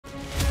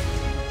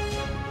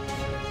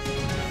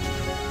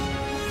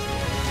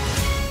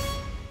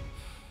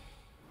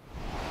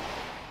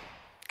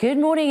Good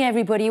morning,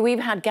 everybody. We've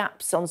had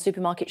gaps on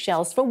supermarket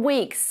shelves for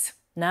weeks.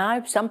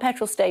 Now, some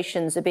petrol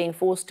stations are being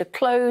forced to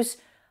close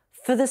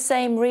for the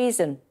same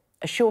reason,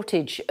 a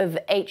shortage of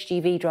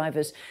HGV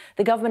drivers.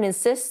 The government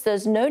insists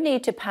there's no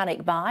need to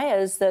panic buy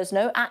as there's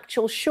no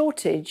actual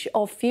shortage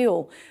of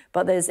fuel.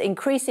 But there's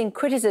increasing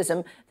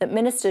criticism that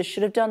ministers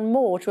should have done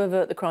more to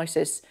avert the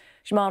crisis.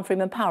 Shimon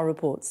Freeman-Powell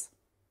reports.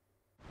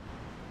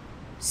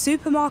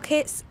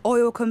 Supermarkets,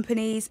 oil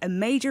companies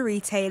and major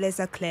retailers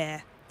are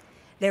clear.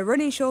 They're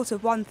running short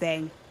of one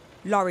thing: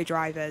 lorry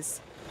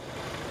drivers.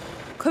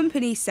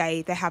 Companies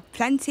say they have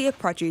plenty of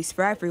produce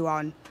for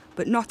everyone,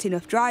 but not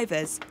enough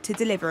drivers to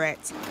deliver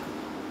it.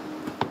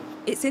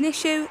 It's an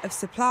issue of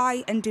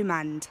supply and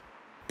demand.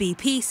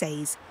 BP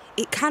says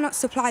it cannot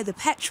supply the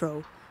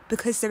petrol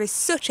because there is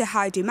such a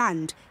high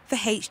demand for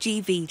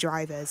HGV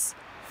drivers,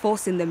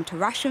 forcing them to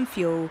ration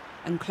fuel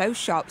and close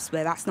shops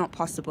where that's not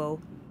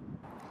possible.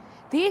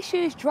 The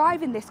issues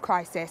driving this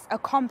crisis are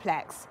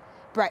complex.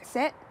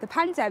 Brexit, the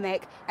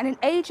pandemic and an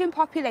ageing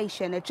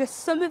population are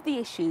just some of the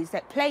issues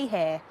that play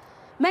here.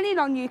 Many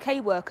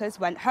non-UK workers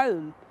went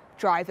home.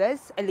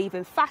 Drivers are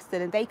leaving faster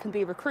than they can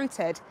be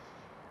recruited.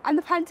 And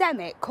the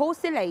pandemic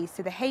caused delays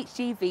to the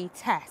HGV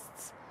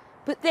tests.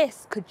 But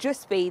this could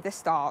just be the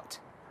start.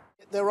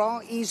 There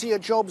are easier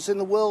jobs in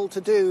the world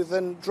to do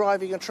than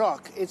driving a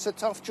truck. It's a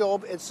tough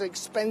job, it's an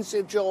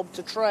expensive job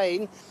to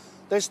train.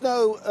 There's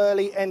no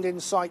early end in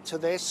sight to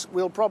this.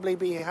 We'll probably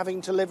be having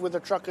to live with a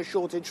trucker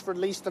shortage for at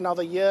least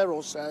another year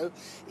or so,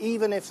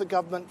 even if the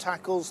government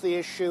tackles the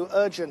issue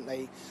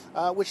urgently,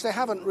 which they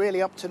haven't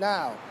really up to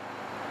now.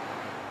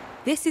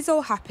 This is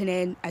all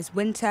happening as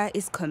winter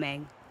is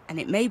coming, and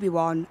it may be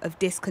one of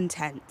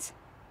discontent.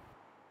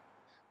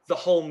 The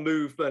whole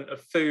movement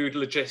of food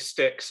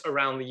logistics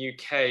around the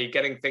UK,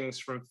 getting things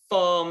from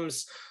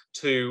farms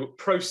to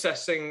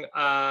processing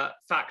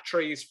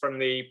factories, from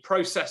the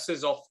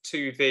processors off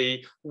to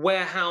the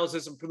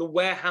warehouses, and from the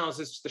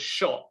warehouses to the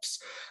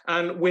shops.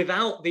 And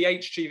without the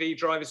HGV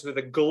drivers, with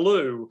the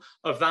glue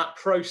of that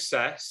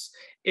process,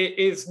 it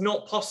is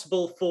not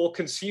possible for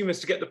consumers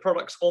to get the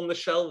products on the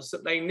shelves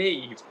that they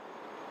need.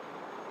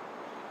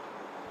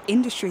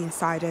 Industry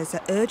insiders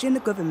are urging the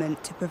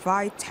government to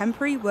provide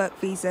temporary work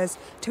visas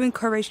to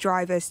encourage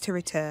drivers to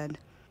return.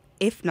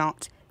 If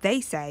not,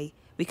 they say,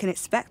 we can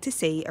expect to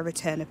see a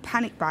return of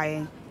panic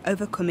buying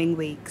over coming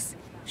weeks.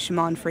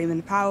 Shimon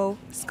Freeman-Powell,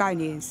 Sky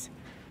News.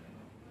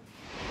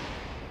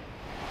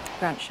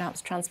 Grant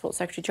Shapps, Transport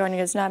Secretary,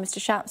 joining us now. Mr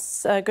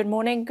Shapps, good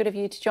morning. Good of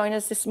you to join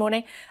us this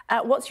morning.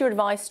 What's your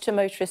advice to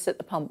motorists at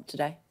the pump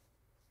today?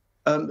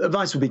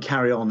 Advice would be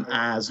carry on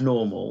as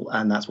normal,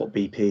 and that's what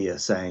BP are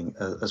saying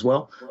as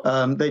well.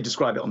 They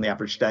describe it on the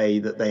average day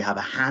that they have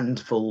a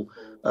handful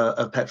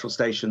of petrol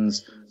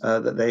stations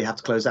that they have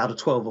to close out of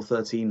 12 or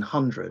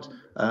 1,300.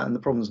 And the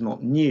problem's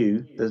not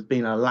new. There's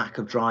been a lack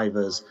of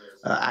drivers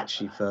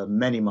actually for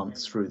many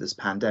months through this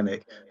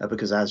pandemic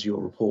because, as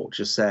your report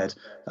just said,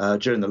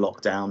 during the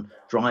lockdown,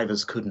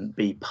 drivers couldn't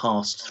be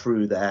passed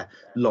through their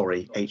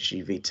lorry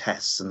HGV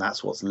tests, and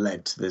that's what's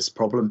led to this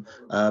problem.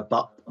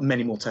 But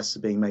many more tests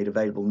are being made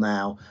available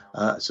now,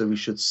 so we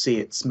should see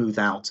it smooth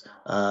out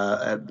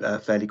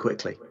fairly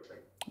quickly.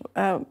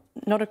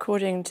 Not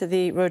according to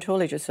the Road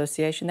Haulage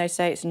Association. They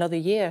say it's another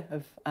year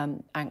of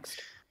angst.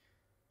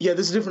 Yeah,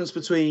 there's a difference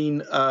between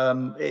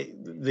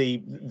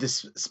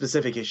this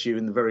specific issue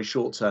in the very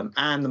short term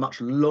and the much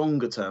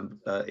longer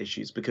term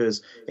issues,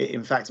 because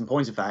in fact, in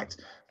point of fact,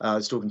 I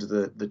was talking to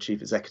the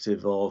chief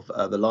executive of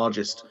the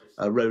largest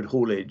road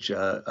haulage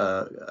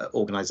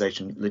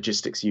organisation,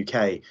 Logistics UK.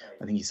 I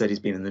think he said he's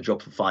been in the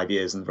job for 5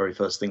 years, and the very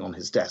first thing on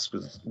his desk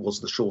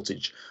was the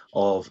shortage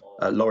of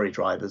lorry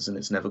drivers, and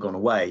it's never gone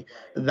away.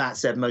 That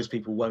said, most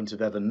people won't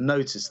have ever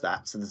noticed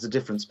that. So there's a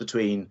difference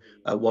between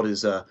what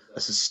is a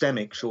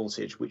systemic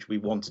shortage, which we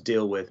want to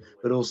deal with,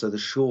 but also the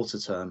shorter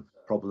term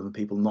problem of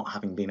people not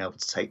having been able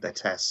to take their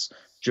tests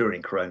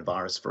during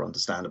coronavirus for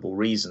understandable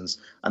reasons,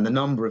 and the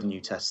number of new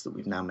tests that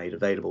we've now made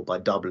available by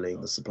doubling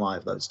the supply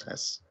of those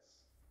tests.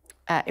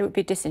 It would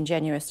be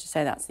disingenuous to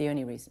say that's the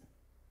only reason.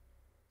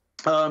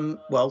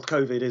 Well,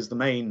 COVID is the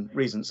main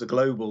reason. It's a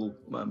global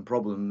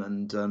problem,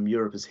 and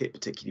Europe is hit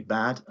particularly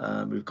bad.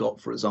 We've got,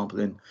 for example,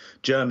 in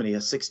Germany,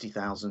 a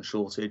 60,000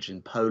 shortage,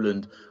 in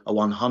Poland, a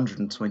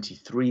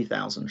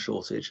 123,000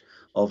 shortage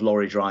of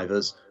lorry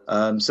drivers.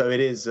 So it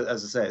is,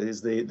 as I say, it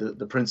is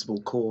the principal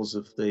cause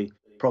of the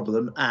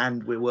problem,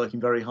 and we're working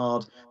very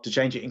hard to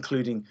change it,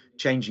 including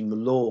changing the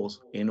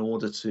laws in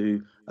order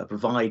to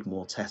provide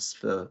more tests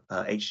for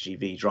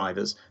HGV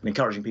drivers and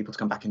encouraging people to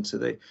come back into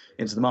the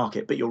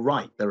market. But you're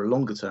right, there are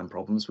longer term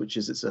problems, which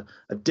is it's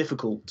a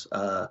difficult,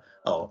 a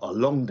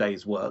long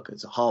day's work.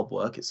 It's a hard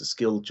work. It's a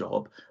skilled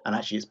job, and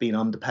actually it's been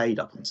underpaid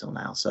up until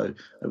now. So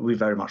we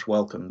very much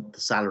welcome the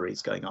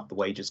salaries going up, the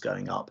wages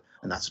going up,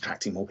 and that's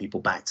attracting more people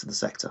back to the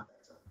sector.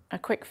 A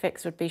quick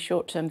fix would be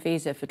short-term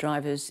visa for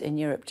drivers in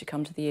Europe to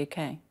come to the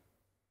UK.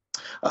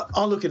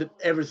 I'll look at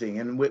everything,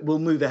 and we'll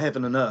move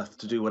heaven and earth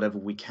to do whatever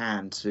we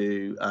can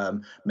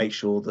to make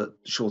sure that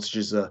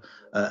shortages are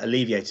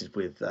alleviated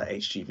with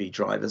HGV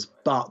drivers.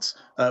 But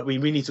we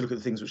need to look at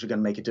the things which are going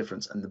to make a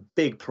difference. And the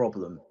big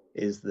problem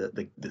is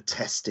the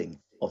testing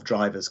of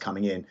drivers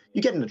coming in.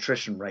 You get an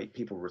attrition rate,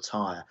 people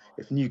retire.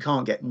 If you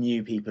can't get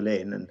new people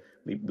in, and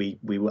we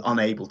were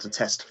unable to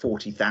test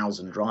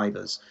 40,000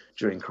 drivers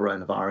during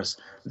coronavirus,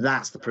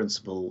 that's the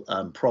principal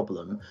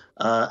problem.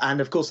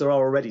 And of course, there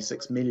are already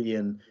 6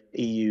 million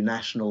EU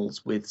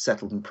nationals with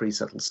settled and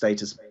pre-settled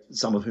status,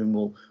 some of whom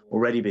will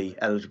already be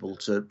eligible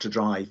to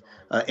drive.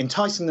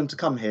 Enticing them to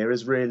come here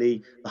is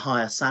really the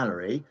higher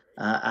salary.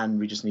 And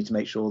we just need to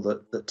make sure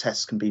that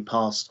tests can be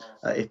passed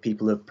if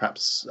people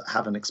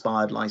have an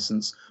expired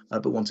license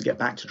but want to get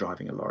back to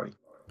driving a lorry.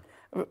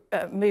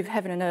 Move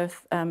heaven and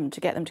earth to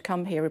get them to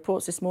come here.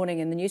 Reports this morning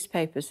in the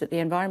newspapers that the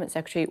Environment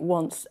Secretary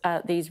wants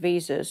these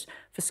visas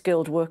for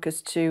skilled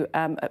workers to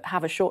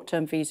have a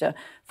short-term visa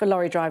for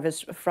lorry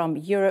drivers from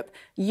Europe.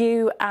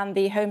 You and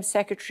the Home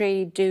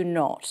Secretary do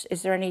not.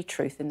 Is there any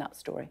truth in that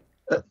story?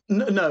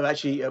 No,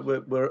 actually,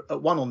 we're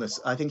at one on this.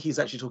 I think he's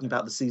actually talking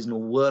about the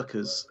seasonal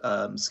workers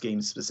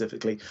scheme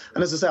specifically.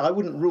 And as I say, I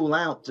wouldn't rule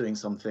out doing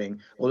something,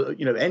 or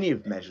any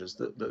of measures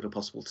that are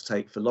possible to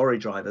take for lorry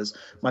drivers.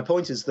 My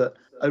point is that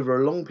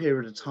over a long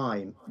period of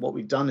time, what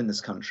we've done in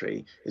this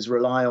country is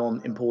rely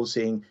on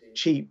importing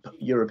cheap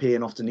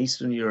European, often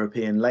Eastern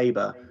European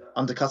labour,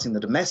 undercutting the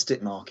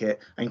domestic market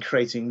and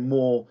creating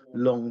more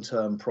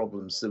long-term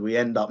problems. So we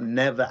end up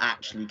never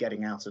actually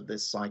getting out of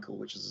this cycle,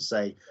 which, as I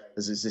say,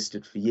 has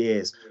existed for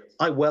years.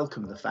 I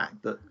welcome the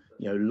fact that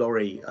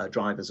lorry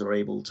drivers are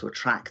able to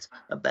attract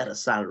a better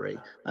salary,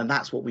 and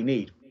that's what we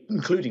need,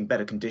 including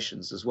better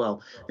conditions as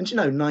well. And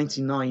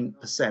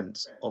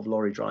 99% of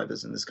lorry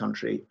drivers in this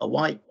country are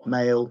white,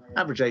 male,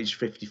 average age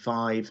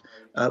 55.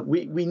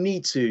 We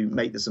need to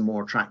make this a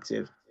more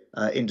attractive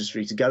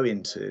industry to go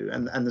into,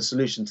 and the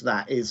solution to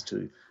that is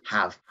to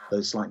have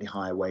those slightly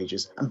higher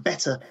wages and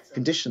better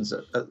conditions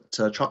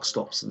at truck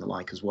stops and the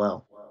like as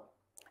well.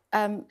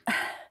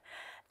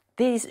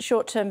 These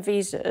short-term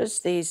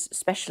visas, these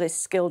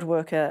specialist skilled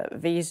worker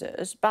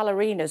visas,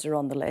 ballerinas are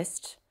on the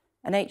list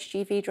and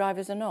HGV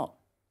drivers are not.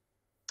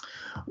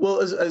 Well,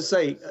 as I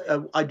say,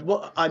 I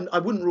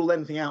wouldn't rule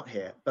anything out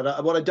here,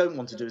 but what I don't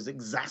want to do is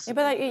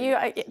exacerbate.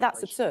 Yeah, but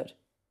that's absurd.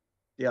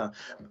 Yeah,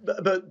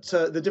 but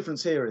the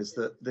difference here is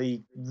that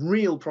the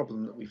real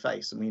problem that we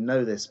face, and we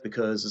know this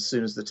because as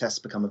soon as the tests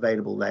become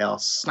available, they are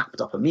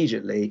snapped up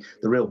immediately.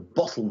 The real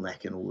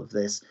bottleneck in all of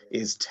this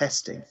is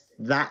testing.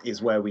 That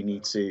is where we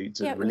need to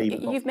relieve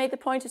it. You've made the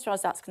point as far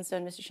as that's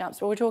concerned, Mr. Shapps.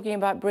 But we're talking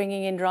about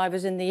bringing in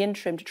drivers in the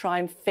interim to try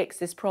and fix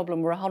this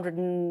problem. We're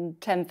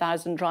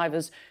 110,000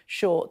 drivers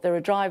short. There are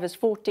drivers,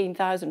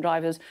 14,000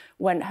 drivers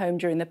went home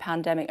during the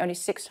pandemic. Only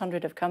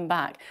 600 have come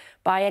back.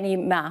 By any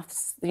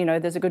maths,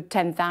 there's a good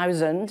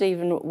 10,000,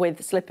 even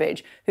with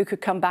slippage, who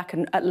could come back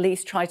and at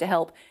least try to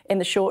help in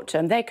the short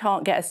term. They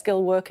can't get a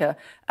skilled worker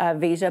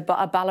visa, but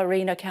a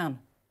ballerina can.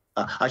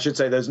 I should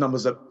say those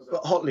numbers are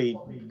hotly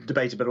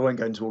debated, but I won't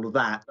go into all of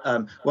that.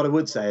 What I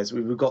would say is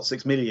we've got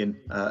 6 million,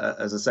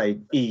 as I say,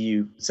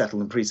 EU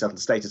settled and pre-settled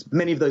status.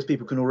 Many of those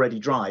people can already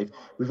drive.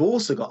 We've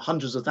also got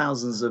hundreds of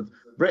thousands of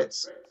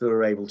Brits who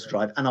are able to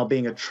drive and are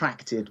being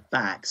attracted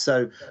back.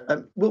 So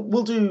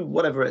we'll do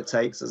whatever it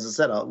takes. As I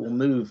said, we'll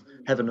move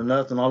heaven and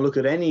earth, and I'll look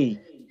at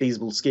any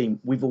feasible scheme.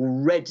 We've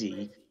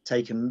already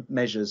taken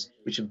measures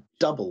which have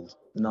doubled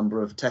the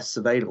number of tests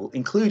available,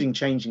 including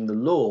changing the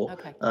law.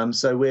 Okay.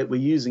 So we're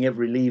using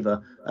every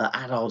lever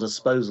at our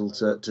disposal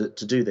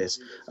to do this.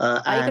 Are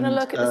you going to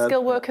look at the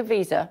skilled worker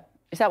visa?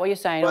 Is that what you're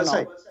saying? Well,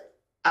 or not?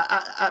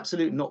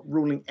 Absolutely not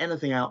ruling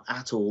anything out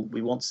at all.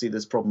 We want to see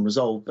this problem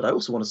resolved, but I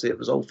also want to see it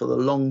resolved for the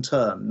long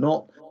term,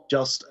 not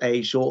just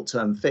a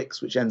short-term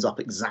fix, which ends up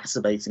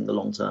exacerbating the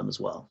long term as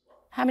well.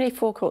 How many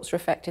forecourts were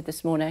affected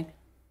this morning?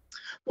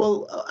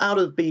 Well, out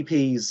of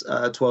BP's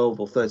 12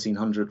 or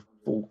 1,300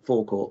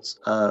 forecourts,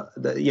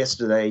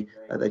 yesterday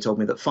they told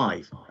me that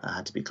 5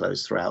 had to be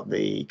closed throughout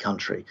the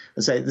country.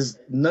 And so there's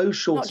no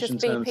shortage.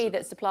 Not just BP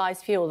that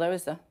supplies fuel, though,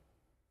 is there?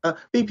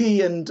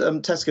 BP and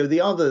Tesco, the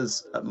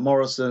others,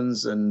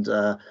 Morrison's and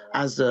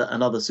Asda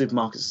and other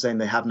supermarkets are saying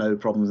they have no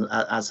problems,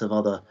 as have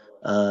other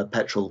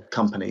petrol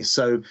companies.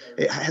 So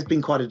it has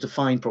been quite a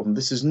defined problem.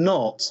 This is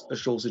not a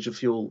shortage of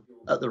fuel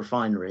at the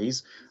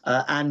refineries,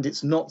 and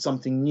it's not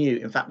something new.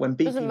 In fact, when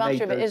BP doesn't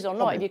matter if it is or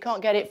not. If you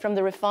can't get it from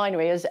the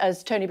refinery,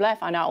 as Tony Blair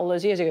found out all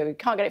those years ago, you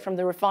can't get it from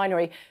the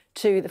refinery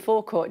to the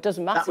forecourt. It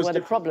doesn't matter where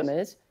the problem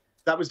is.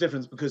 That was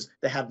different because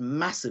they had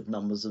massive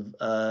numbers of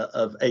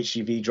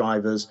HGV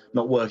drivers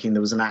not working.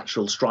 There was an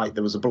actual strike.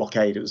 There was a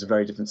blockade. It was a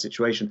very different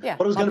situation. Yeah,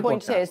 my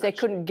point is they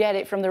couldn't get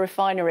it from the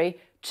refinery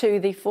to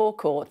the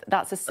forecourt.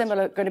 That's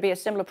going to be a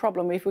similar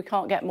problem if we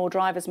can't get more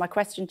drivers. My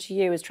question to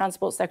you as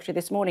Transport Secretary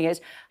this morning is,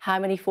 how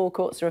many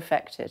forecourts are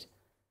affected?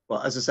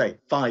 Well, as I say,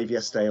 5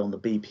 yesterday on the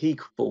BP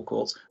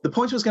forecourts. The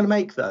point I was going to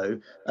make, though,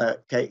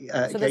 Kay,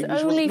 so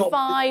there's only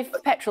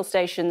 5 petrol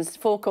stations,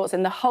 forecourts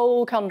in the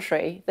whole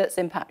country that's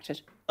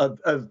impacted.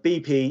 Of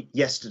BP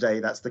yesterday,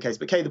 that's the case.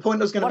 But Kay, the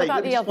point I was going to make... What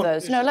about the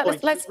others? No,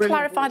 let's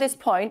clarify this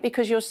point,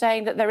 because you're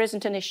saying that there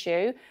isn't an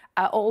issue.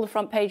 All the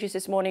front pages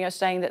this morning are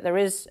saying that there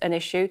is an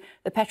issue.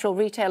 The Petrol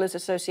Retailers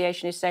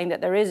Association is saying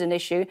that there is an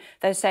issue.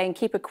 They're saying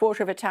keep a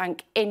quarter of a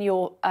tank in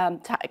your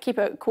keep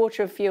a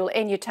quarter of fuel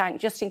in your tank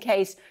just in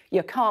case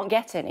you can't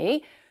get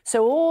any.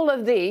 So all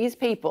of these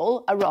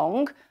people are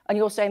wrong, and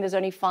you're saying there's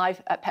only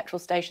 5 petrol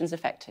stations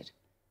affected.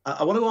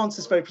 I want to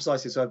answer this very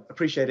precisely, so I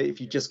appreciate it if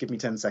you just give me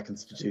 10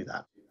 seconds to do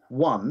that.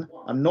 1,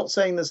 I'm not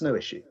saying there's no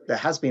issue. There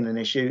has been an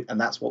issue, and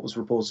that's what was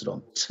reported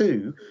on.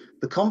 2,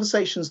 the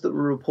conversations that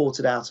were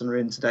reported out and are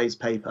in today's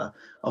paper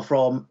are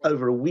from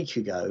over a week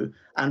ago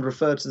and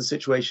refer to the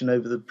situation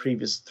over the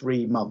previous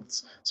 3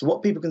 months. So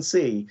what people can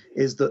see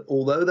is that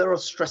although there are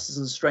stresses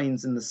and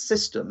strains in the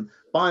system,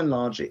 by and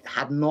large, it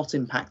had not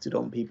impacted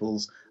on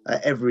people's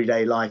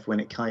everyday life when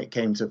it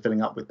came to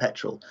filling up with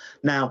petrol.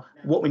 Now,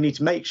 what we need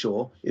to make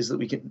sure is that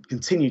we can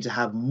continue to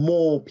have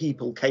more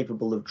people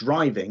capable of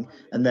driving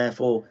and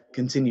therefore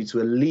continue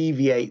to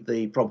alleviate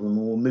the problem,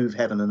 and we'll move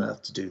heaven and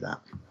earth to do that.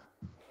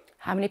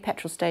 How many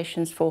petrol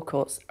stations,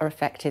 forecourts are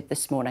affected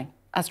this morning?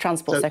 As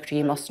Transport Secretary,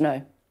 you must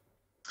know.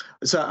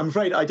 So I'm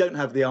afraid I don't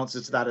have the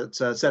answer to that at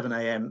 7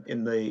 a.m.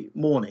 in the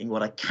morning.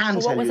 What I can tell you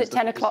is... What was it,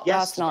 10 o'clock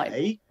last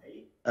night?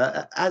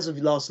 As of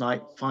last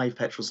night, 5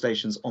 petrol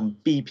stations on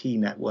BP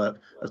network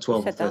of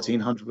 12 or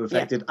 1,300 were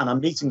affected. Yeah. And I'm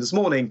meeting this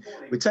morning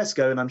with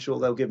Tesco, and I'm sure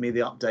they'll give me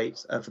the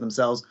update for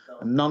themselves.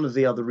 And none of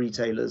the other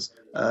retailers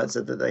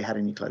said that they had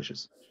any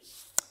closures.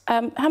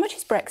 How much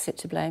is Brexit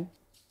to blame?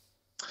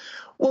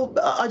 Well,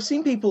 I've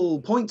seen people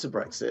point to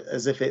Brexit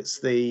as if it's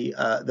the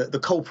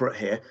culprit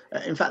here.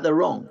 In fact, they're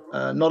wrong.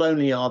 Not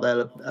only are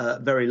there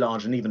very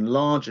large and even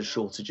larger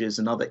shortages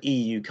in other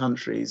EU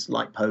countries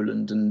like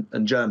Poland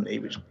and Germany,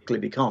 which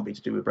clearly can't be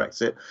to do with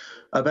Brexit,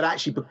 but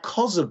actually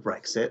because of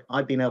Brexit,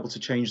 I've been able to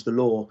change the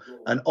law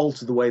and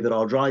alter the way that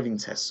our driving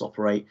tests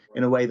operate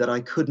in a way that I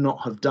could not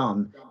have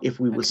done if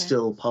we were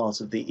still part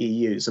of the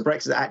EU. So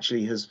Brexit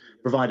actually has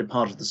provided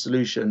part of the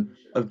solution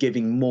of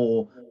giving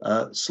more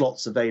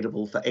slots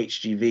available for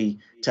HGV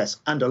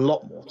tests, and a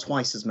lot more,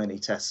 twice as many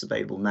tests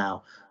available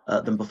now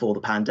than before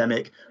the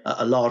pandemic.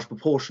 A large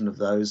proportion of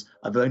those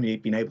I've only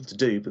been able to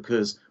do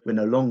because we're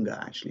no longer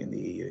actually in the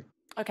EU.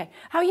 OK.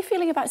 How are you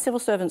feeling about civil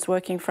servants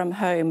working from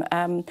home?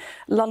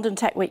 London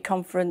Tech Week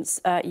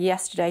conference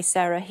yesterday,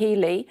 Sarah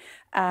Healy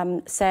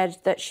said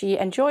that she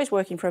enjoys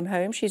working from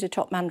home. She's a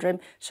top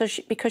Mandarin,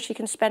 because she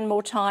can spend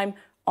more time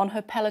on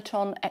her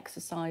Peloton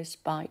exercise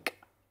bike.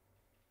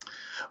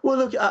 Well,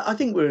 look, I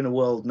think we're in a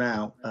world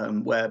now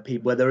where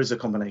there is a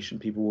combination.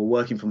 People were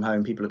working from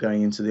home. People are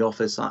going into the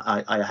office.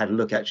 I had a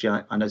look,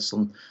 actually. I noticed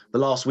on the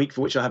last week,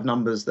 for which I have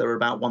numbers, there are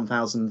about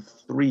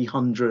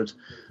 1,300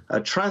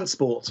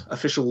 transport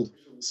official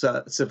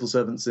civil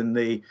servants in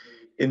the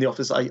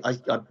office.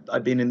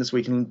 I've been in this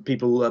week, and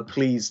people are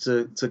pleased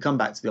to come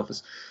back to the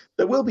office.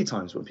 There will be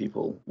times when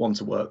people want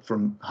to work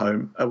from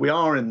home. We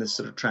are in this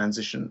sort of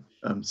transition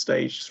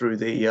stage through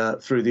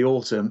the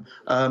autumn,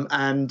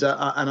 and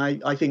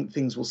I think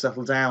things will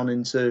settle down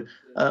into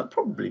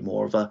probably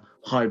more of a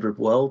hybrid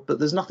world. But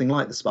there's nothing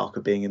like the spark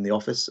of being in the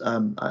office,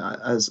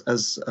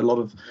 as a lot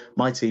of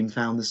my team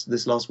found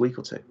this last week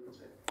or two.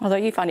 Although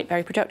you find it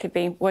very productive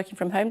working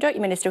from home, don't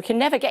you, Minister? We can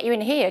never get you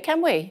in here,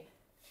 can we?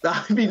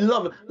 I mean,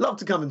 love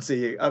to come and see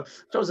you.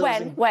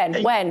 When?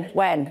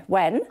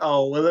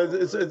 Oh, well,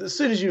 as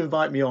soon as you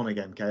invite me on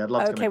again, Kay, I'd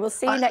love to come in. OK, we'll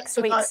see you next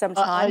week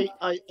sometime.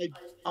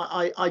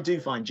 I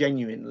do find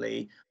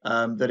genuinely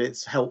that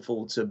it's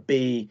helpful to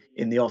be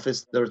in the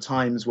office. There are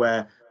times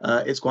where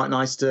it's quite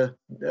nice to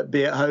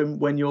be at home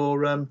when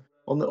you're on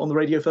the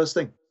radio first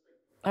thing.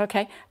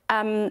 OK,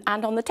 and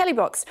on the telly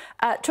box,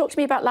 talk to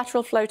me about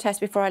lateral flow tests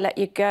before I let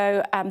you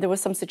go. There were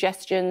some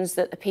suggestions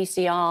that the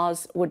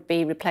PCRs would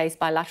be replaced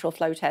by lateral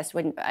flow tests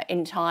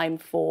in time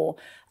for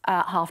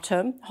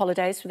half-term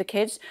holidays for the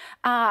kids.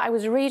 I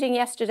was reading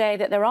yesterday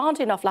that there aren't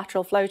enough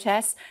lateral flow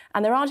tests,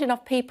 and there aren't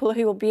enough people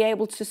who will be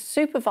able to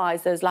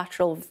supervise those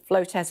lateral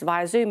flow tests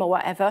via Zoom or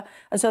whatever,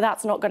 and so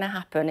that's not going to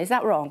happen. Is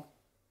that wrong?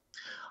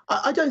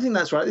 I don't think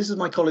that's right. This is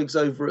my colleagues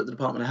over at the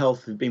Department of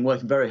Health who've been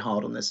working very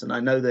hard on this, and I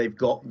know they've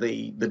got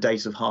the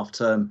date of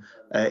half-term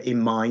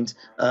in mind.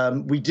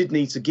 We did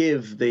need to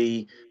give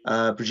the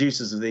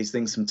producers of these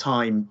things some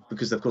time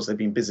because, of course, they've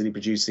been busily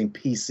producing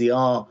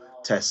PCR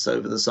tests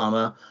over the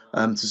summer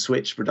to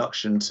switch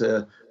production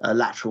to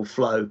lateral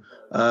flow.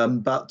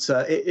 But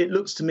it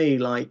looks to me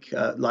like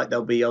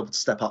they'll be able to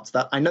step up to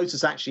that. I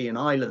noticed actually in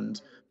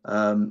Ireland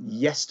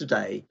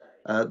yesterday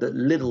that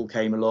Lidl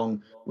came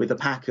along with a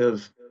pack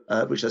of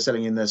which they're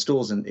selling in their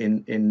stores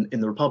in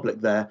the Republic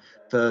there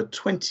for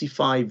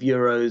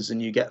 €25,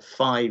 and you get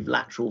 5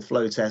 lateral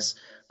flow tests.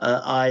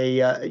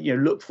 I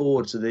look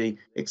forward to the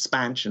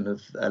expansion of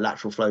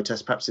lateral flow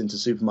tests, perhaps into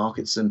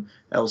supermarkets and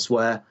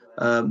elsewhere,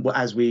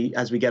 as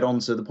we get on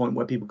to the point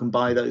where people can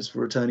buy those for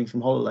returning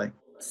from holiday.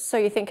 So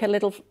you think a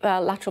little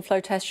lateral flow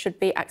test should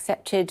be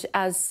accepted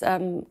as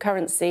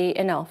currency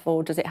enough,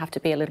 or does it have to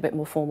be a little bit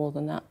more formal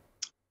than that?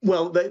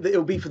 Well,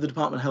 it'll be for the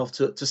Department of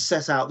Health to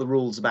set out the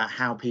rules about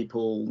how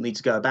people need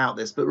to go about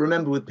this. But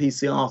remember, with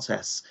PCR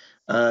tests,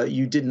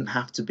 you didn't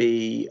have to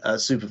be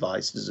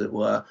supervised, as it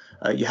were.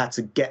 You had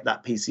to get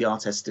that PCR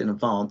test in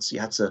advance. You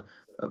had to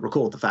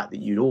record the fact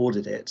that you'd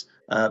ordered it,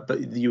 but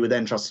you were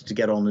then trusted to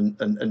get on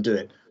and do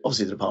it.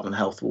 Obviously, the Department of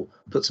Health will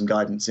put some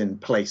guidance in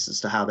place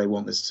as to how they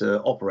want this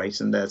to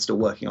operate, and they're still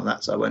working on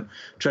that, so I won't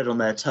tread on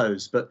their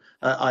toes. But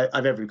I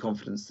have every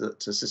confidence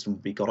that the system will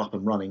be got up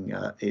and running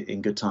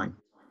in good time.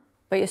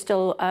 But you're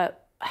still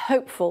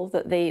hopeful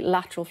that the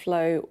lateral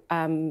flow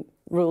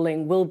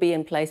ruling will be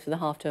in place for the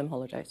half-term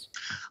holidays?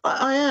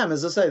 I am,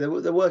 as I say,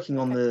 they're working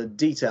on the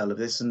detail of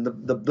this, and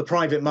the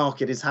private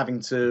market is having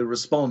to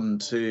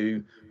respond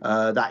to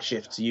that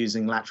shift to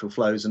using lateral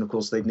flows, and of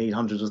course they'd need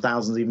hundreds of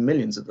thousands, even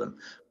millions of them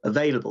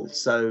available.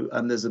 So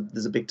there's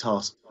a big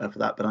task for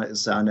that, but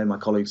I know my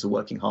colleagues are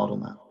working hard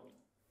on that.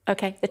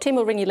 OK, the team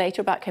will ring you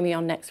later about coming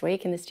on next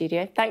week in the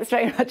studio. Thanks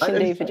very much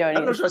indeed for joining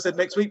us. I'm not sure I said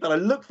next week, but I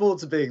look forward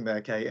to being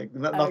there, Kay.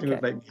 Nothing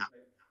would make me happy.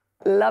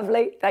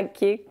 Lovely,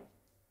 thank you.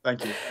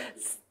 Thank you.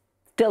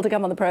 Still to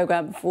come on the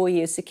programme for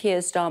you, Sir Keir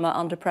Starmer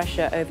under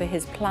pressure over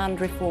his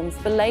planned reforms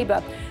for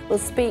Labour. We'll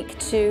speak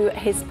to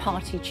his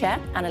party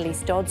chair,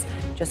 Annalise Dodds,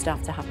 just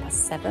after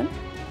 7:30.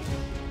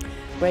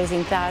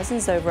 Raising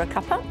thousands over a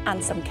cuppa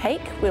and some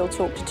cake. We'll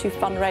talk to two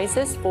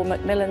fundraisers for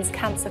Macmillan's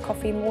Cancer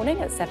Coffee Morning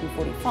at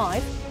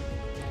 7:45.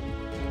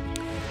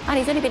 And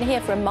he's only been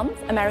here for a month.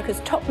 America's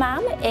top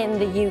man in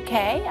the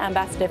UK,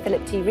 Ambassador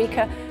Philip T.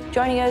 Rika,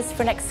 joining us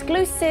for an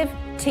exclusive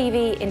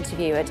TV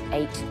interview at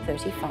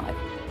 8:35.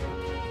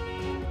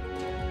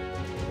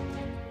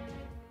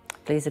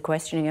 Police are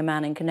questioning a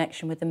man in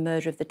connection with the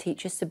murder of the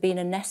teacher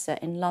Sabina Nessa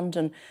in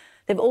London.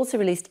 They've also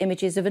released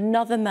images of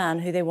another man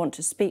who they want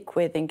to speak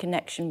with in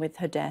connection with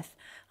her death.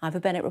 Ivor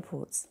Bennett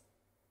reports.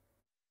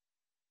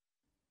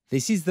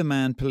 This is the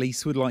man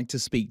police would like to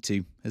speak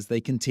to as they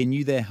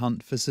continue their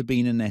hunt for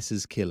Sabina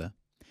Nessa's killer.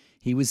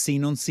 He was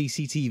seen on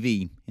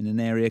CCTV in an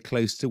area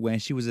close to where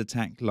she was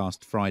attacked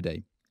last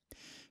Friday.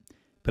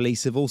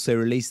 Police have also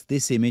released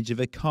this image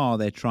of a car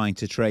they're trying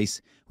to trace,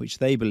 which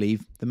they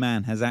believe the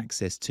man has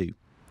access to.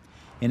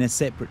 In a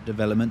separate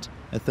development,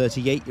 a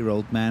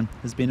 38-year-old man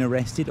has been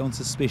arrested on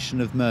suspicion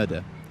of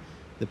murder.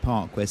 The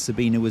park where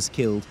Sabina was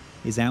killed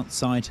is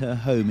outside her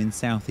home in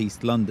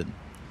southeast London.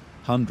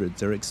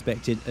 Hundreds are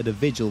expected at a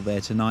vigil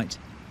there tonight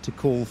to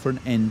call for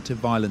an end to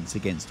violence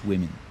against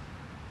women.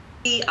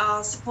 We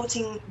are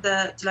supporting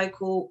the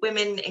local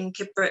women in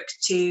Kidbrooke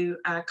to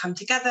come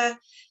together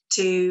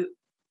to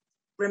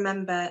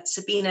remember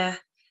Sabina,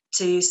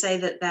 to say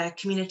that their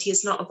community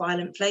is not a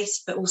violent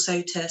place, but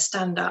also to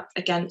stand up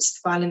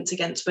against violence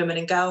against women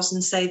and girls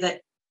and say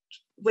that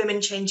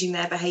women changing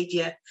their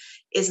behaviour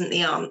isn't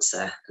the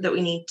answer, that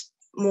we need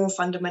more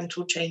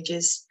fundamental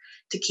changes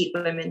to keep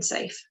women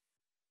safe.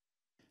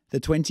 The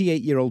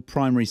 28-year-old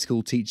primary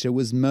school teacher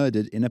was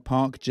murdered in a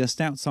park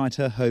just outside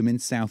her home in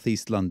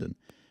southeast London.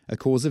 A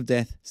cause of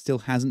death still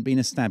hasn't been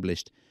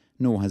established,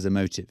 nor has a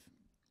motive.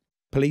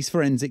 Police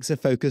forensics are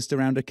focused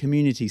around a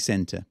community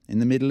centre in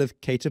the middle of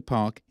Cater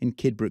Park in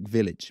Kidbrooke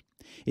Village.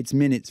 It's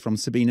minutes from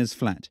Sabina's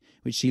flat,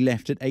 which she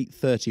left at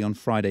 8:30 on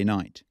Friday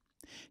night.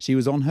 She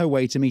was on her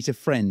way to meet a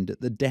friend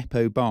at the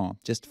Depot Bar,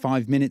 just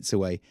 5 minutes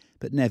away,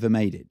 but never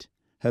made it.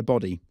 Her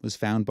body was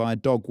found by a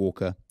dog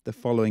walker the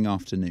following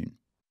afternoon.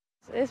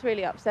 It's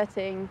really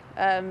upsetting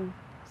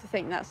to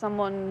think that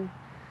someone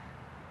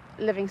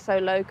living so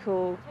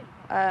local,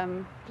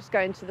 just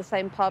going to the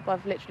same pub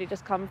I've literally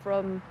just come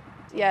from.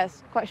 Yeah,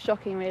 it's quite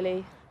shocking,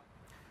 really.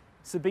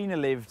 Sabina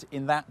lived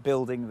in that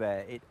building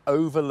there. It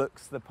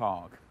overlooks the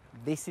park.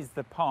 This is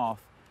the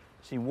path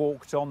she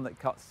walked on that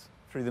cuts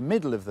through the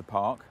middle of the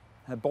park.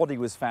 Her body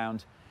was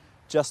found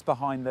just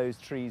behind those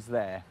trees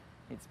there.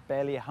 It's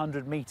barely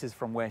 100 metres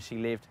from where she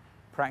lived,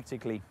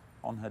 practically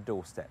on her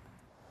doorstep.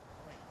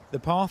 The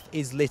path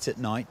is lit at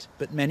night,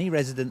 but many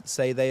residents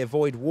say they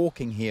avoid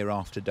walking here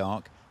after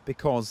dark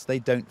because they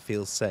don't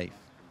feel safe.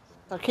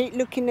 I keep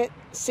looking at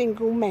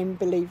single men,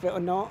 believe it or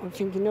not, and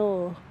thinking,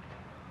 oh,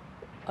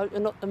 I hope you're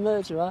not the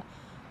murderer.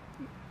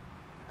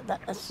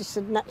 That's just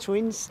a natural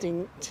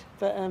instinct.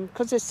 But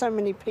because there's so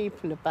many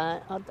people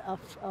about,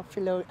 I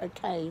feel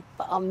okay.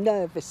 But I'm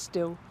nervous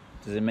still.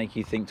 Does it make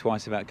you think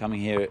twice about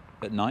coming here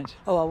at night?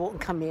 Oh, I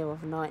won't come here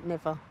overnight,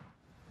 never.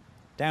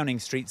 Downing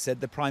Street said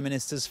the Prime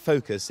Minister's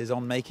focus is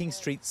on making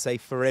streets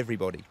safe for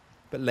everybody.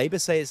 But Labour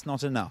say it's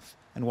not enough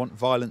and want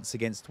violence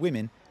against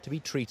women to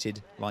be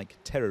treated like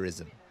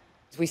terrorism.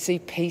 We see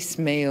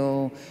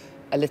piecemeal,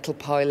 a little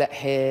pilot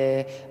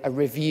here, a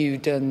review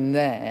done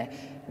there,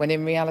 when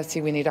in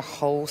reality we need a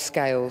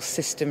whole-scale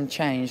system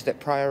change that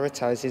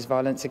prioritises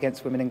violence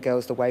against women and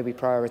girls the way we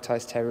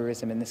prioritise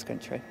terrorism in this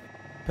country.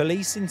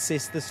 Police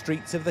insist the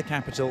streets of the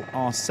capital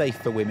are safe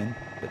for women,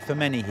 but for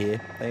many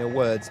here, they are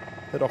words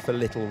that offer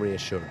little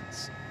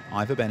reassurance.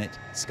 Ivor Bennett,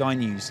 Sky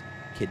News,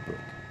 Kidbrooke.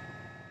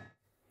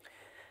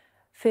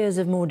 Fears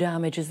of more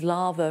damage as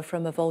lava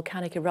from a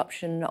volcanic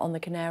eruption on the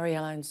Canary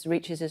Islands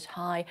reaches as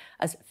high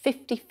as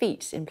 50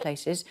 feet in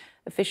places.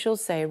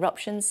 Officials say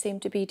eruptions seem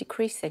to be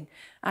decreasing.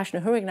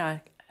 Ashna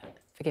Hurignac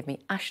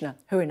Ashna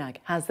Hurinag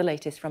has the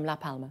latest from La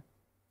Palma.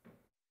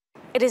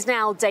 It is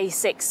now day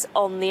 6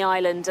 on the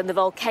island, and the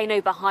volcano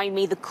behind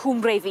me, the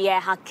Cumbre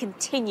Vieja,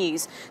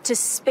 continues to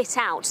spit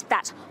out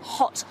that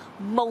hot,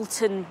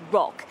 molten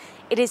rock.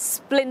 It is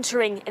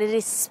splintering and it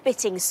is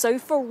spitting so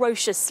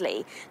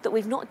ferociously that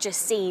we've not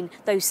just seen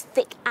those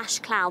thick ash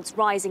clouds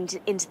rising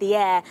into the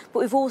air,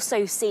 but we've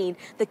also seen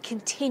the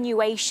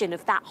continuation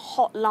of that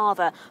hot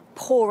lava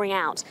pouring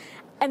out.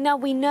 And now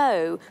we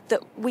know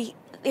that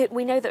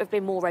there have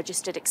been more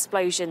registered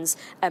explosions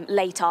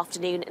late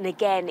afternoon, and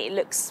again it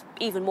looks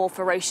even more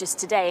ferocious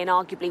today, and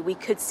arguably we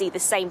could see the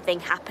same thing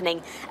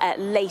happening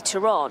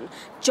later on.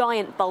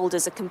 Giant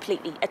boulders are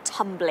completely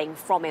tumbling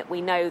from it.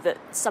 We know that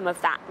some of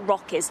that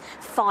rock is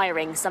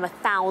firing some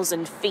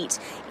 1,000 feet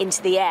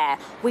into the air.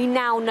 We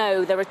now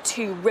know there are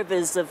 2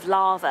 rivers of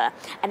lava,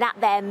 and at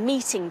their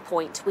meeting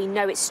point we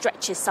know it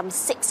stretches some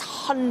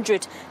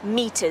 600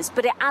 metres,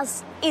 but it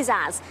is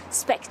as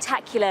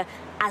spectacular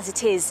as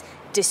it is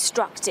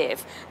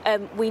destructive.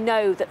 We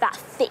know that that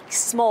thick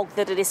smog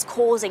that it is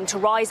causing to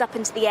rise up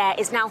into the air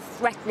is now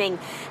threatening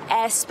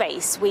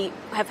airspace. We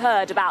have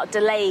heard about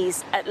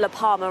delays at La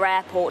Palma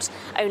Airport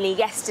only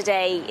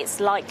yesterday. It's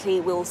likely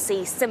we'll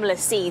see similar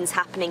scenes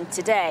happening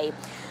today.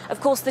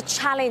 Of course, the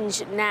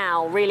challenge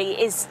now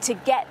really is to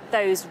get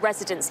those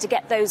residents, to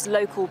get those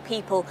local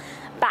people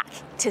back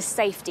to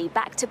safety,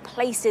 back to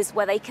places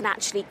where they can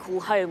actually call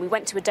home. We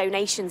went to a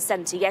donation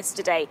centre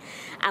yesterday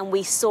and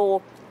we saw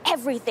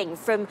everything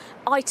from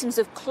items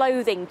of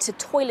clothing to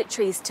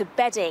toiletries to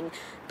bedding.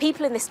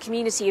 People in this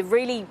community have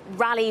really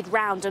rallied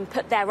round and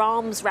put their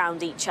arms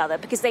round each other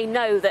because they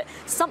know that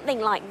something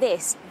like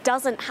this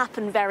doesn't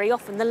happen very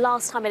often. The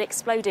last time it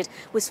exploded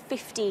was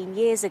 15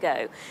 years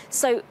ago.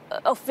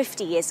 Or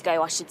 50 years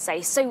ago, I should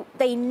say. So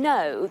they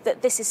know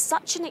that this is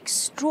such an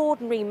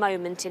extraordinary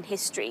moment in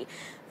history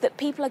that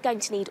people are going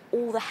to need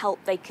all the help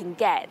they can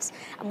get.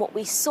 And what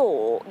we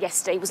saw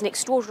yesterday was an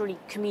extraordinary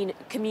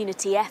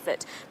community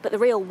effort. But the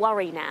real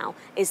worry now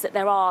is that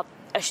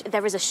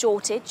there is a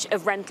shortage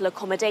of rental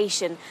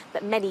accommodation,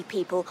 that many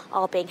people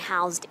are being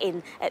housed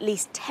in at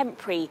least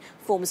temporary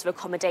forms of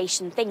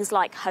accommodation, things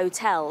like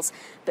hotels,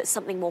 but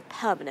something more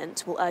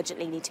permanent will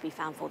urgently need to be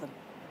found for them.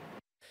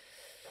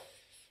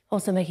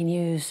 Also making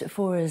news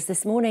for us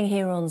this morning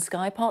here on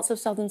Sky, parts of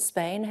southern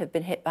Spain have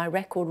been hit by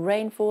record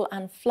rainfall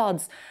and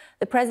floods.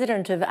 The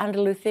president of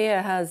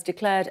Andalusia has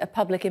declared a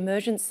public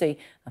emergency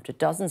after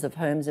dozens of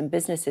homes and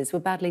businesses were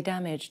badly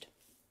damaged.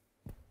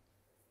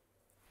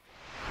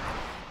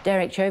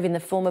 Derek Chauvin, the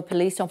former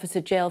police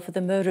officer jailed for the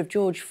murder of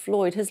George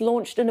Floyd, has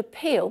launched an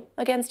appeal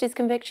against his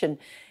conviction.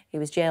 He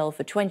was jailed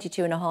for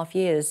 22.5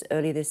 years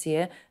early this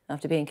year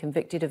after being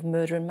convicted of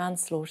murder and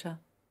manslaughter.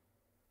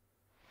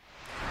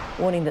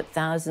 Warning that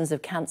thousands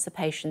of cancer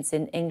patients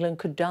in England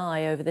could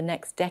die over the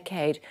next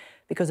decade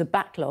because of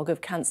backlog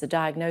of cancer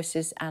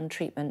diagnosis and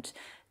treatment.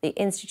 The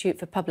Institute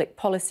for Public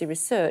Policy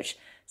Research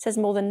says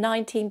more than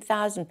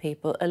 19,000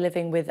 people are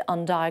living with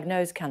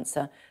undiagnosed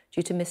cancer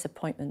due to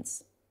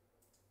misappointments.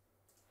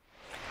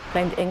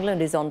 Claimed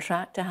England is on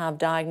track to have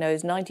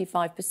diagnosed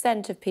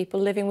 95% of people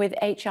living with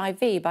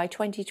HIV by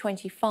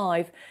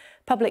 2025.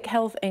 Public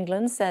Health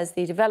England says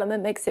the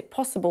development makes it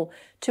possible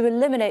to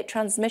eliminate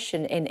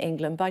transmission in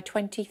England by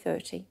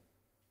 2030.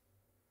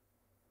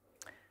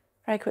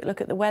 Very quick look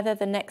at the weather.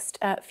 The next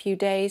few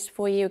days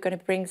for you are going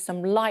to bring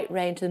some light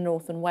rain to the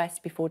north and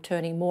west before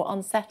turning more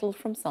unsettled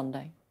from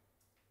Sunday.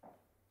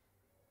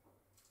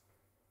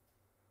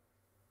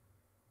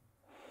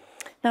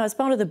 Now, as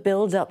part of the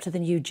build-up to the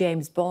new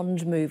James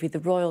Bond movie, the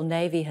Royal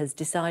Navy has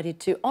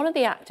decided to honour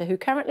the actor who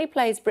currently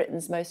plays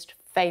Britain's most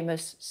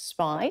famous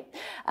spy.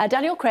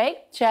 Daniel Craig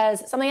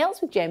shares something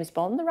else with James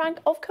Bond, the rank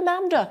of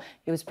Commander.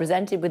 He was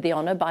presented with the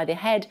honour by the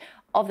head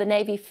of the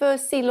Navy,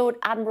 First Sea Lord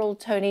Admiral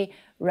Tony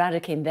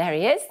Radakin. There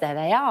he is, there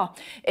they are.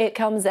 It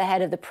comes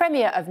ahead of the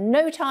premiere of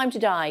No Time to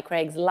Die,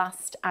 Craig's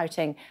last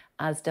outing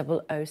as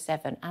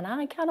 007. And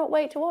I cannot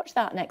wait to watch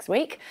that next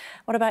week.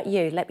 What about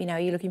you? Let me know. Are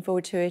you looking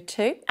forward to it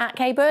too? At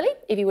Kay Burley,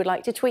 if you would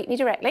like to tweet me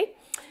directly.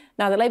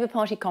 Now, the Labour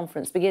Party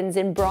conference begins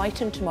in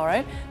Brighton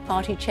tomorrow.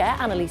 Party Chair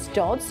Annalise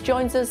Dodds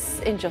joins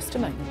us in just a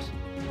moment.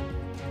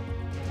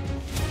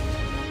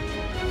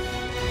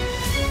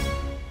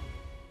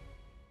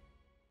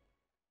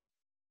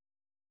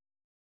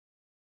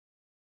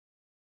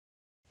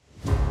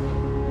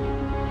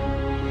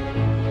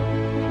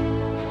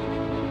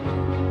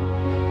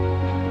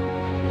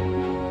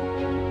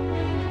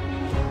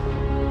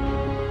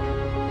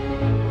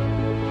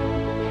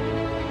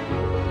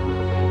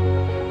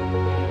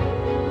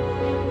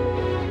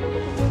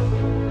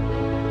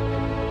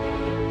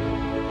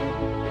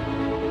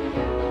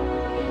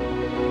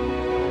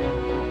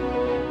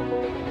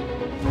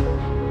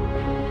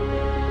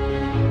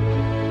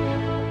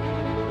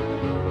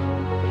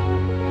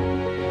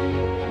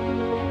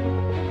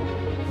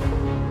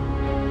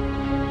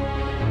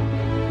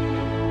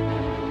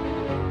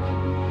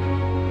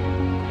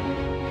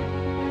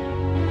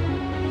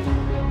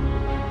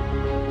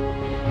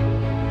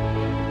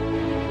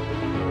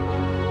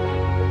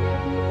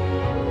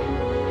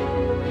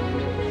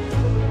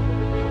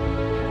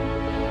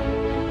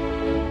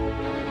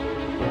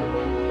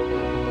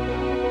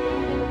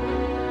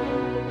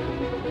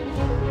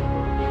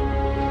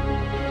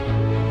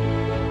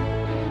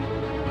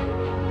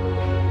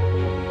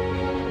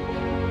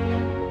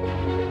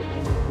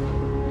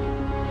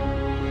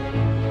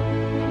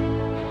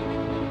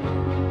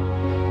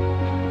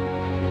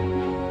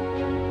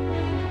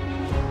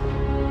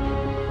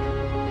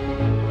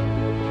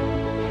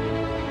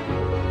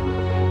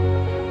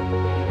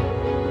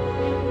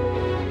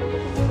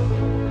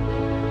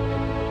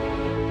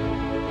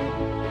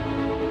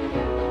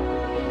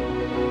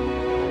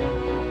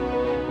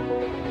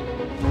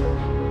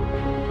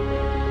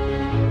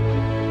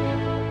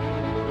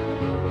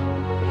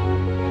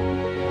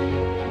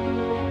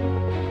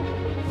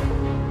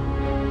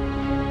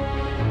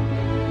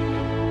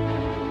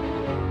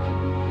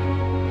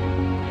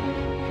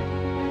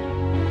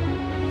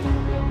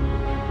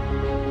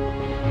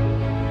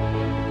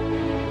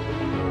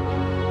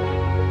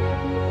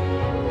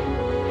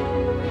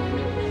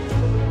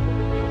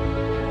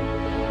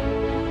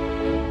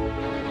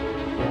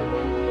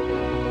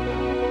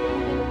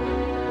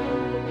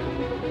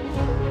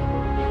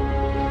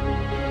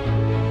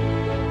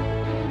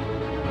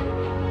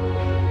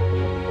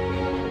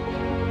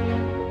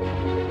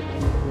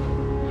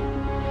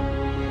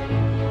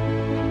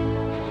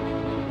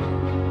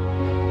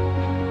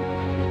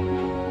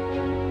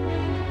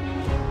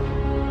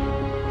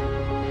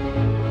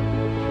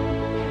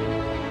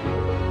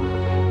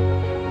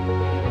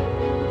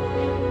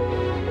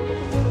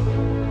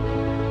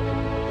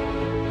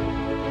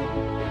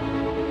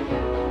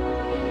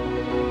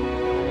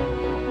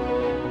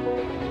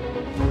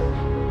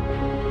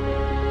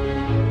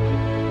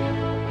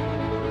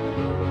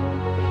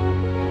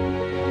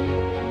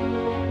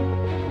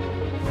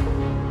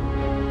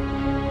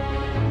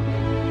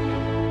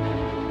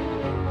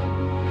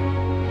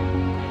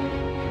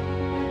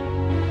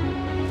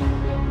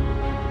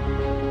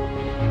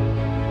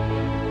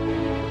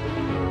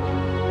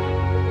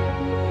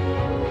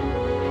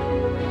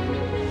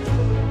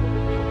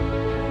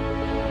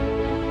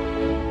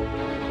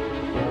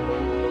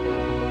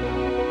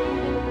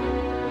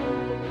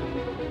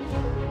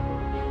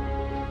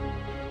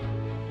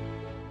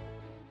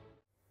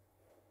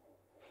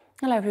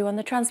 Hello everyone.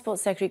 The Transport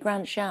Secretary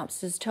Grant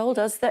Shapps has told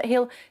us that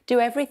he'll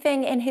do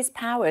everything in his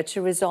power to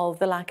resolve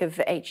the lack of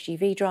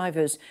HGV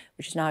drivers,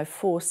 which has now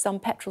forced some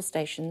petrol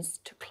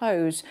stations to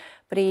close.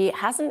 But he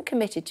hasn't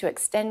committed to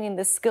extending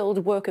the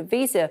skilled worker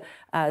visa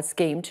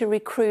scheme to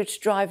recruit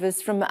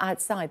drivers from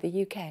outside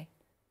the UK.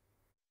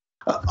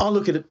 I'll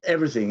look at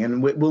everything,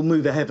 and we'll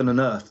move heaven and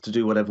earth to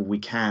do whatever we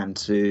can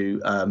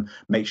to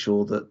make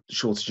sure that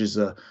shortages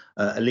are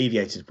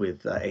alleviated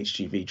with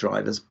HGV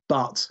drivers.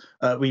 But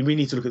we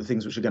need to look at the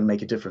things which are going to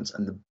make a difference.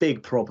 And the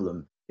big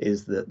problem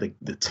is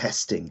the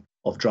testing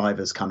of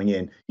drivers coming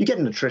in. You get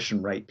an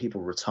attrition rate,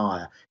 people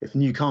retire. If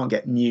you can't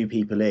get new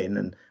people in,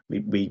 and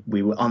we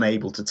were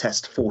unable to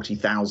test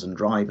 40,000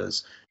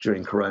 drivers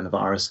during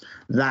coronavirus,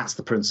 that's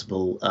the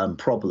principal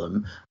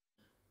problem.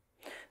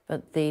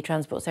 But the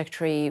Transport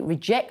Secretary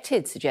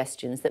rejected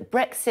suggestions that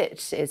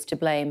Brexit is to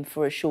blame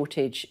for a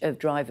shortage of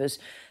drivers.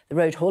 The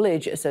Road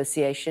Haulage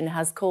Association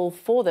has called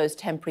for those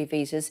temporary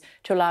visas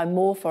to allow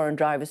more foreign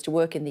drivers to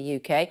work in the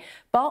UK.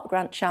 But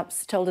Grant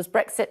Shapps told us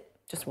Brexit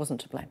just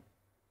wasn't to blame.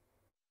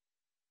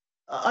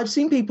 I've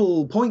seen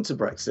people point to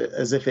Brexit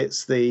as if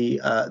it's the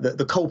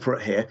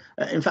culprit here.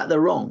 In fact, they're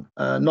wrong.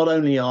 Not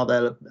only are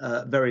there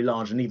very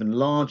large and even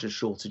larger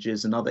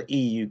shortages in other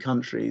EU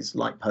countries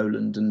like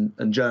Poland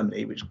and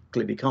Germany, which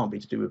clearly can't be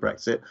to do with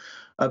Brexit,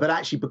 but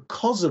actually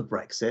because of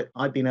Brexit,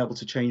 I've been able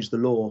to change the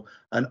law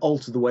and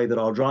alter the way that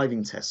our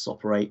driving tests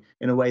operate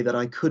in a way that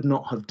I could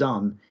not have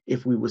done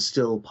if we were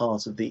still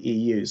part of the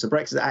EU. So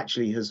Brexit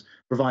actually has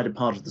provided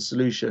part of the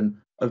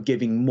solution of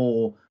giving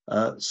more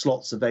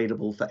slots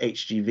available for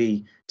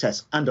HGV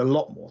tests, and a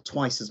lot more,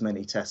 twice as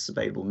many tests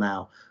available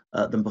now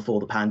than before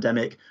the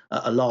pandemic.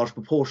 A large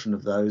proportion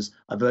of those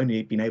I've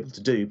only been able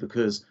to do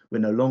because we're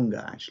no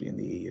longer actually in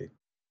the EU.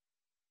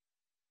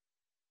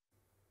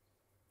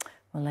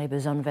 Well,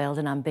 Labour's unveiled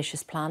an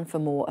ambitious plan for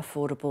more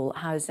affordable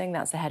housing.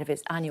 That's ahead of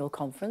its annual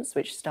conference,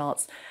 which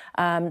starts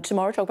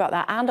tomorrow. Talk about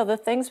that and other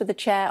things with the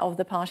chair of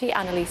the party,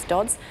 Annalise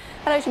Dodds.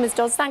 Hello to Ms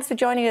Dodds. Thanks for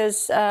joining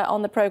us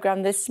on the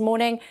programme this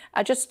morning.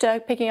 Just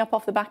picking up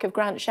off the back of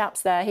Grant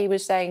Shapps there, he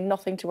was saying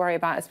nothing to worry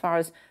about as far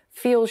as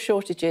fuel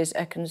shortages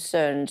are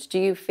concerned. Do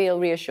you feel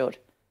reassured?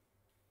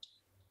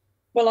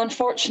 Well,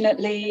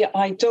 unfortunately,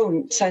 I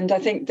don't. And I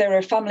think there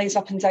are families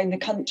up and down the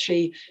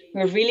country who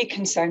are really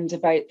concerned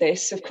about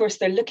this. Of course,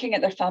 they're looking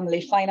at their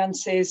family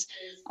finances,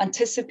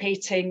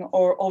 anticipating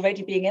or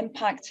already being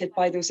impacted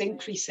by those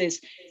increases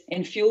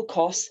in fuel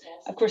costs.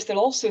 Of course, they'll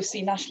also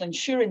see national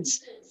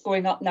insurance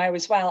going up now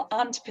as well,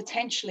 and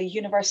potentially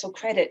universal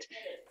credit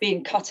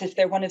being cut if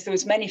they're one of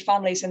those many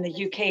families in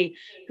the UK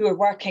who are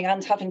working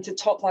and having to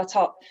top that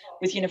up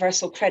with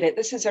universal credit.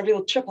 This is a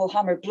real triple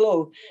hammer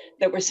blow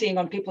that we're seeing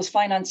on people's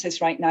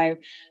finances right now.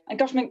 And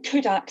government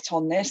could act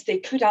on this. They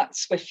could act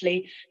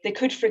swiftly. They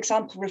could, for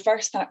example,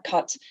 reverse that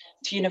cut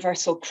to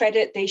universal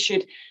credit. They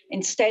should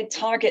instead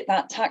target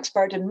that tax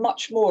burden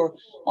much more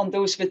on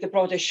those with the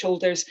broadest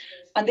shoulders.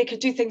 And they could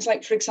do things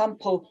like, for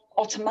example,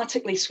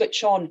 automatically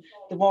switch on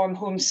the warm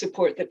home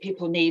support that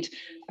people need.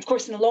 Of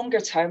course, in the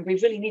longer term, we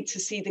really need to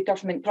see the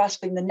government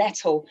grasping the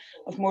nettle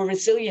of more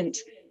resilient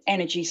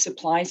energy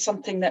supply,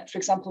 something that, for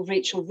example,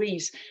 Rachel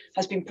Reeves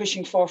has been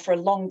pushing for a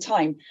long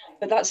time.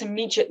 But that's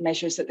immediate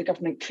measures that the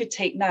government could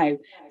take now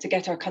to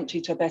get our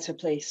country to a better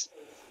place.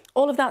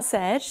 All of that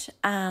said,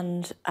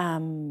 and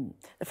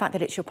the fact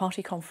that it's your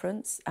party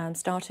conference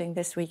starting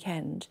this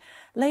weekend,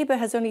 Labour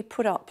has only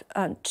put up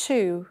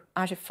 2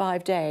 out of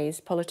 5 days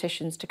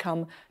politicians to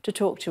come to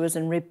talk to us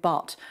and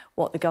rebut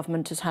what the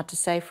government has had to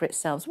say for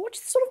itself. What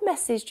sort of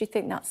message do you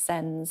think that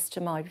sends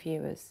to my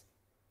viewers?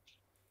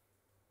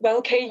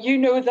 Well, Kay, you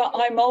know that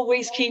I'm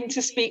always keen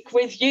to speak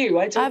with you.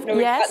 I don't know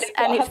yes,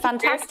 exactly and it's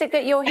fantastic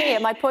that you're here.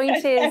 My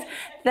point is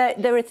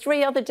that there are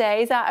 3 other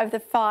days out of the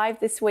 5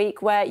 this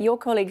week where your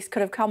colleagues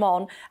could have come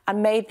on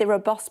and made the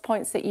robust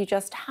points that you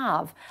just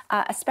have,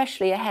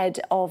 especially ahead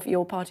of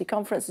your party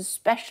conference,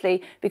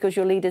 especially because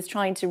your leader's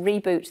trying to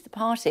reboot the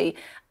party.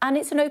 And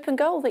it's an open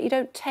goal that you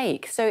don't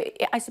take. So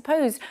I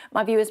suppose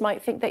my viewers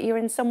might think that you're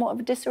in somewhat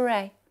of a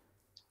disarray.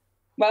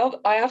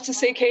 Well, I have to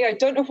say, Kay, I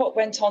don't know what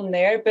went on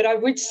there, but I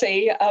would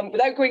say,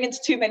 without going into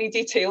too many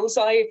details,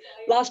 I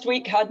last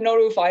week had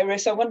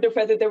norovirus. I wonder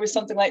whether there was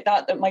something like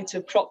that might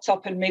have cropped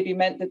up and maybe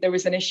meant that there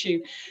was an issue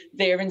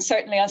there. And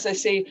certainly, as I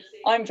say,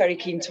 I'm very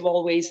keen to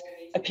always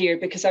appear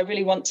because I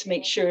really want to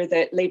make sure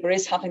that Labour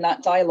is having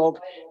that dialogue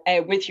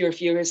with your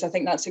viewers. I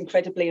think that's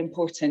incredibly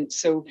important.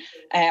 So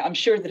I'm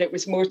sure that it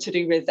was more to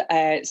do with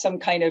some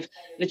kind of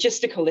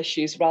logistical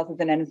issues rather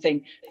than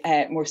anything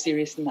more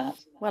serious than that.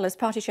 Well, as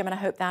party chairman, I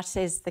hope that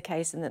is the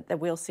case and that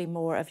we'll see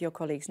more of your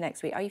colleagues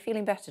next week. Are you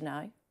feeling better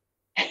now?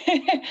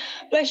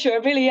 Bless you, I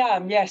really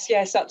am. Yes,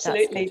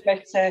 absolutely.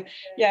 But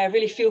yeah, I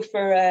really feel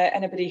for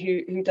anybody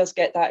who does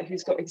get that,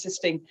 who's got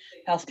existing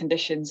health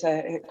conditions.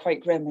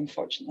 Quite grim,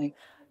 unfortunately.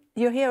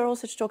 You're here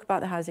also to talk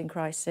about the housing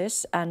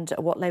crisis and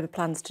what Labour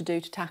plans to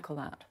do to tackle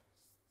that.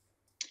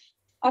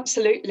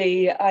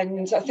 Absolutely.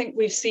 And I think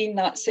we've seen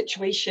that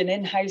situation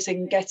in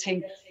housing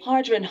getting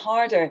harder and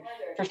harder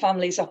for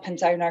families up and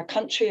down our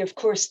country. Of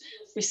course,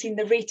 we've seen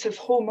the rate of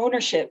home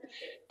ownership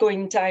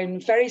going down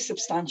very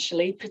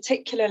substantially,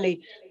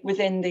 particularly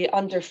within the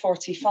under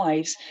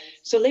 45s.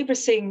 So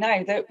Labour's saying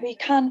now that we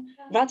can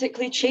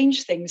radically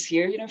change things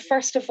here. You know,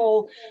 first of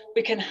all,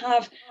 we can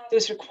have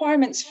those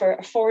requirements for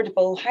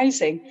affordable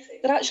housing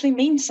that actually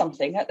mean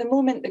something. At the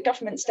moment, the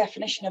government's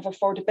definition of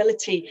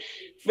affordability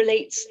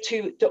relates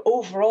to the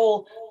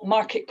overall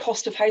market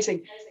cost of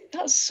housing.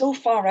 That's so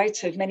far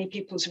out of many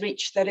people's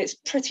reach that it's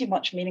pretty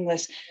much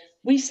meaningless.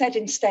 We said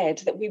instead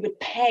that we would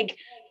peg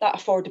that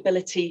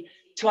affordability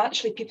to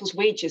actually people's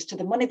wages, to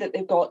the money that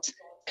they've got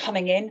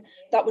coming in.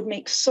 That would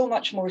make so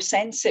much more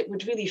sense. It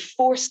would really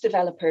force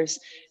developers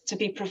to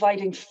be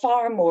providing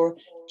far more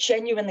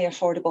genuinely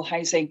affordable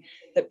housing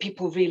that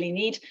people really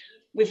need.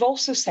 We've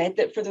also said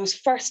that for those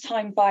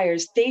first-time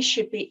buyers, they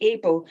should be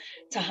able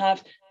to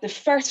have the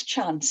first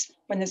chance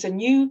when there's a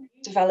new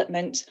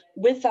development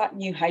with that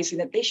new housing,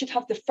 that they should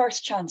have the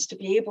first chance to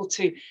be able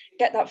to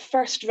get that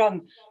first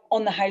rung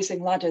on the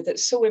housing ladder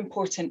that's so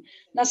important.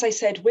 And as I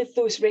said, with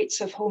those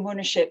rates of home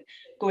ownership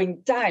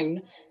going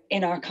down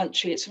in our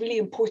country, it's really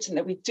important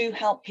that we do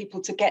help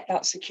people to get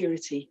that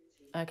security.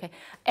 OK.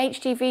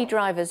 HGV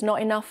drivers,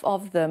 not enough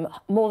of them,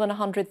 more than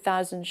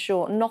 100,000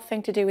 short.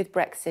 Nothing to do with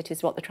Brexit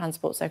is what the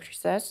Transport Secretary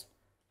says.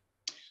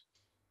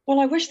 Well,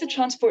 I wish the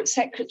Transport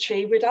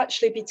Secretary would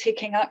actually be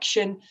taking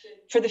action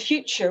for the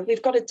future.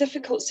 We've got a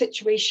difficult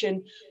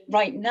situation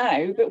right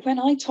now, but when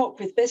I talk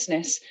with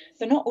business,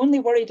 they're not only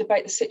worried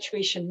about the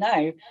situation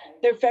now,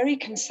 they're very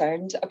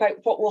concerned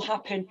about what will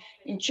happen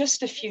in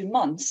just a few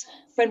months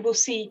when we'll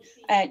see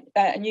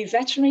a new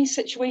veterinary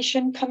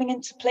situation coming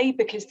into play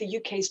because the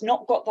UK's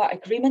not got that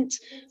agreement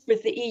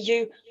with the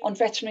EU on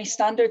veterinary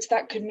standards.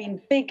 That could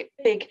mean big,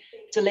 big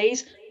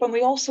delays when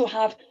we also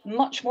have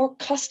much more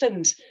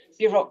customs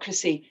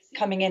bureaucracy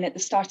coming in at the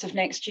start of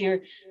next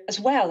year as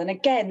well. And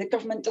again, the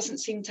government doesn't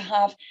seem to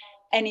have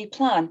any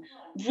plan.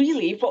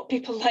 Really, what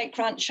people like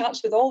Grant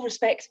Shapps, with all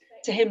respect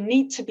to him,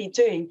 need to be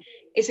doing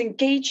is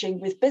engaging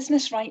with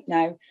business right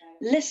now,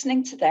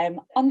 listening to them,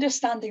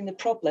 understanding the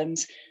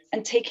problems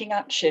and taking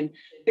action,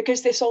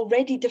 because this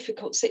already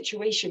difficult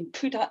situation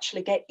could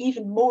actually get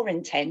even more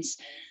intense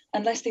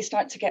unless they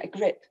start to get a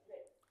grip.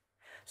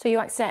 So you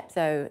accept,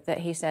 though, that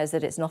he says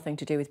that it's nothing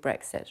to do with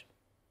Brexit?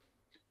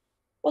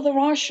 Well, there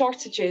are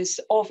shortages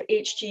of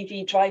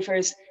HGV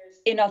drivers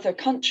in other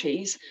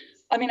countries.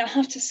 I mean, I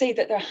have to say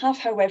that there have,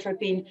 however,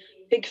 been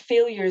big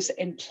failures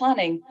in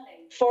planning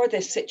for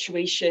this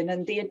situation,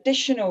 and the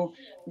additional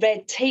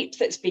red tape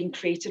that's been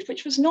created,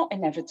 which was not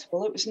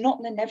inevitable. It was not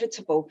an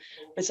inevitable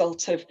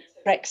result of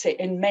Brexit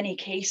in many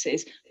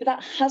cases, but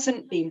that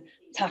hasn't been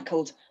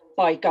tackled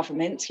by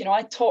government. You know,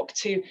 I talk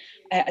to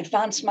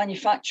advanced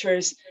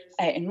manufacturers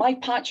in my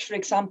patch, for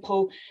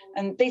example,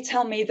 and they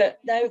tell me that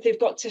now they've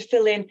got to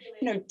fill in,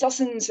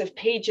 dozens of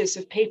pages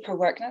of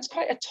paperwork. And that's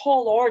quite a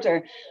tall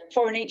order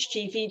for an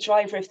HGV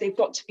driver if they've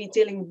got to be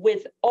dealing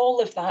with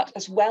all of that,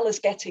 as well as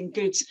getting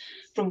goods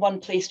from one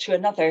place to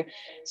another.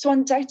 So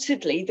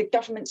undoubtedly, the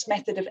government's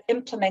method of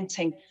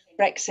implementing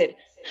Brexit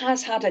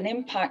has had an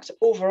impact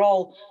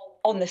overall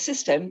on the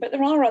system, but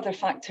there are other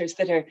factors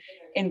that are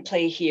in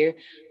play here.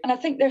 And I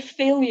think their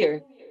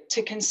failure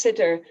to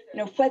consider,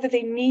 whether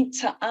they need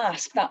to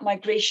ask that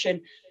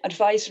Migration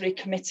Advisory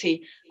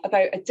Committee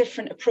about a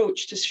different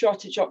approach to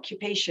shortage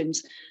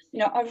occupations.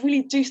 I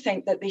really do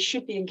think that they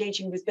should be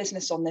engaging with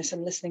business on this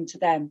and listening to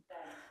them.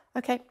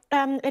 OK.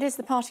 It is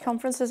the party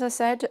conference, as I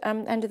said,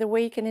 end of the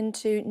week and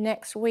into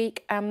next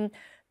week.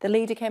 The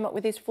leader came up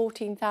with his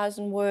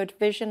 14,000-word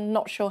vision.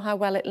 Not sure how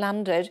well it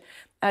landed,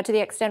 to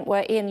the extent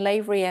where Ian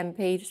Lavery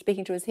MP,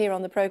 speaking to us here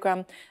on the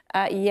programme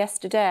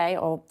yesterday,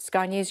 or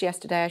Sky News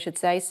yesterday, I should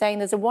say, saying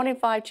there's a 1 in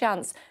 5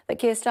 chance that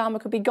Keir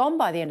Starmer could be gone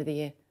by the end of the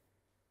year.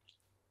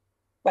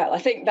 Well, I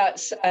think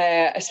that's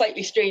a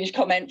slightly strange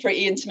comment for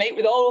Ian to make,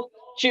 with all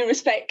due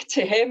respect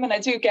to him, and I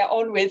do get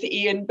on with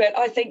Ian, but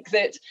I think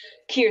that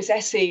Keir's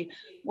essay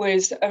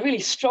was a really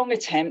strong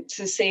attempt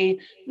to say,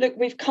 look,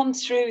 we've come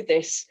through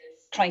this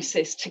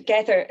crisis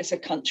together as a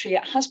country.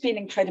 It has been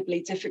incredibly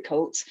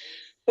difficult,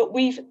 but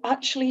we've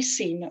actually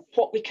seen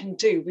what we can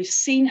do. We've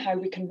seen how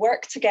we can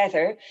work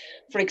together,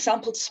 for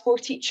example, to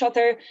support each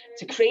other,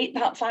 to create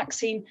that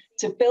vaccine,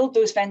 to build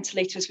those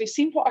ventilators. We've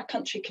seen what our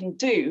country can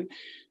do.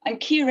 And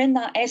Keir, in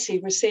that essay,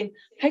 was saying,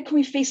 how can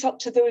we face up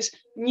to those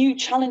new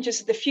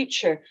challenges of the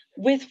future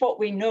with what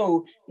we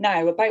know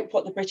now about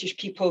what the British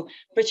people,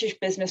 British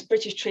business,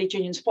 British trade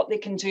unions, what they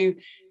can do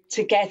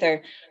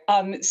together.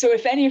 So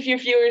if any of your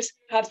viewers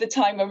have the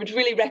time, I would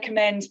really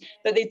recommend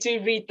that they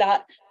do read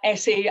that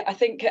essay. I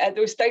think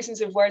those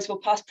thousands of words will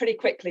pass pretty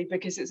quickly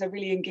because it's a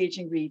really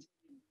engaging read.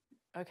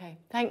 OK,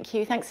 thank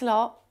you. Thanks a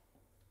lot.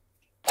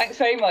 Thanks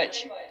very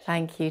much.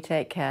 Thank you.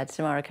 Take care.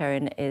 Tamara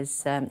Cohen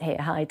is here.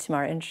 Hi,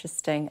 Tamara.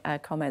 Interesting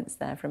comments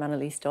there from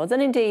Annalise Dodds.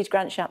 And indeed,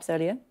 Grant Shapps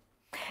earlier.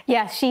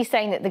 Yes, she's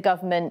saying that the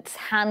government's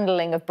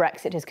handling of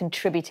Brexit has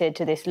contributed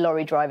to this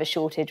lorry driver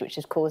shortage, which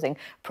is causing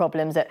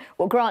problems at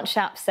what Grant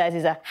Shapps says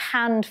is a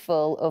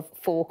handful of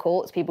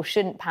forecourts. People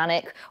shouldn't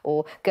panic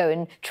or go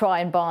and try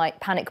and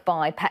panic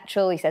buy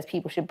petrol. He says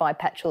people should buy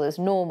petrol as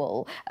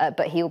normal,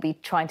 but he'll be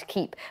trying to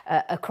keep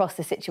across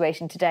the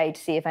situation today to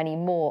see if any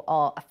more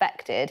are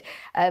affected.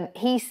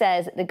 He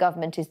says that the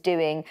government is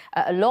doing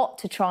a lot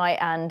to try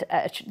and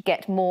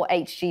get more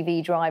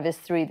HGV drivers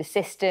through the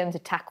system to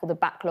tackle the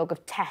backlog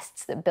of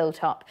tests that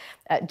built up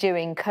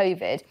during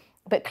COVID.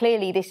 But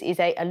clearly this is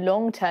a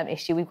long-term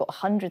issue. We've got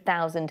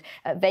 100,000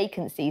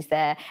 vacancies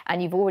there,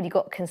 and you've already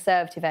got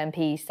Conservative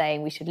MPs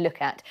saying we should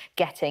look at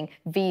getting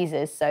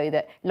visas so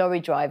that lorry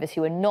drivers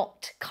who are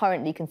not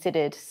currently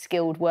considered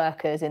skilled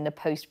workers in the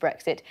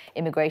post-Brexit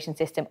immigration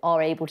system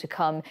are able to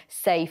come,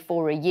 say,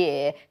 for a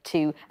year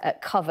to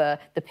cover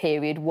the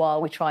period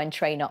while we try and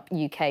train up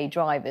UK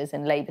drivers,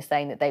 and Labour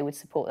saying that they would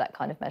support that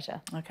kind of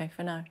measure. OK,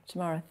 for now,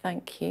 tomorrow.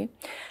 Thank you.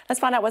 Let's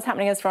find out what's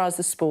happening as far as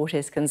the sport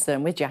is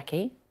concerned with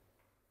Jackie.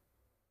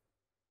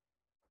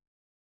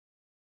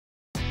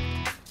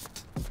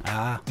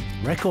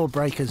 Record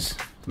breakers.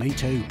 Me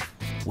too.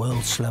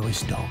 World's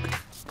slowest dog.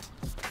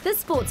 This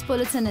sports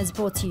bulletin is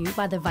brought to you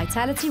by the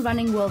Vitality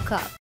Running World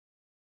Cup.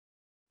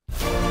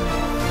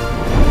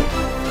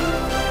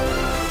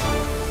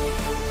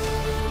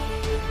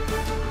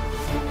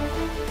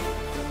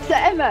 So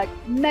Emma,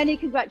 many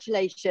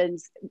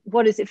congratulations.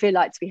 What does it feel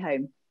like to be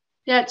home?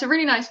 Yeah, it's a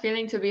really nice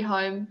feeling to be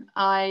home.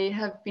 I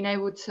have been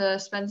able to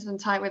spend some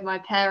time with my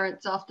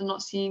parents after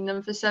not seeing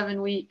them for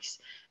 7 weeks.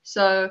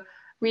 So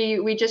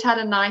we just had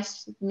a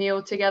nice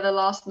meal together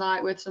last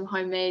night with some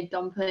homemade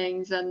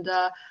dumplings, and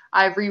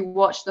I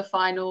rewatched the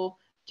final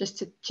just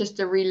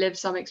to relive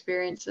some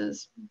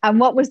experiences. And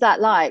what was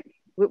that like?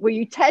 Were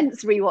you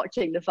tense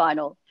rewatching the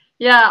final?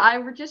 Yeah, I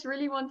just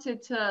really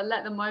wanted to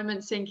let the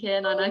moment sink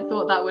in, and I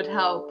thought that would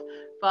help.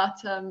 But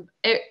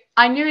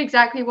I knew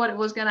exactly what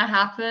was going to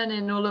happen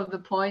in all of the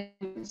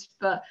points.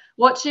 But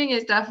watching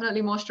is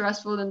definitely more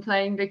stressful than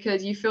playing,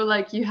 because you feel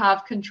like you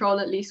have control,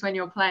 at least when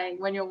you're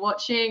playing. When you're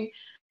watching,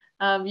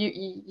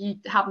 you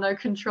have no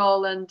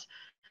control.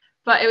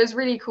 But it was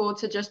really cool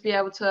to just be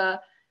able to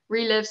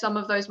relive some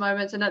of those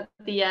moments. And at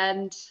the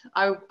end,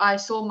 I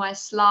saw my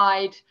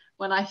slide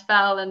when I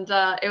fell, and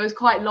it was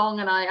quite long,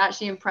 and I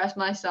actually impressed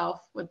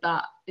myself with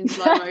that in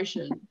slow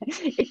motion.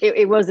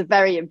 It was a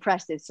very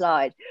impressive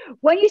slide.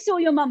 When you saw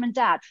your mum and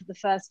dad for the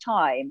first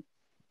time,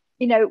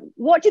 you know,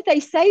 what did they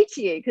say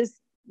to you? Because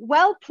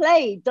well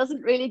played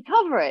doesn't really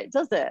cover it,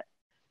 does it?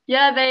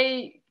 Yeah,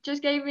 they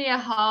just gave me a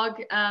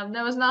hug.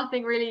 There was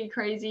nothing really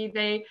crazy.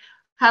 They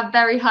have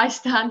very high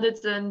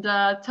standards and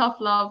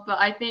tough love, but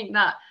I think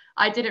that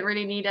I didn't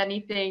really need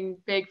anything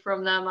big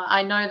from them.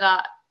 I know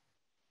that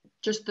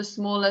just the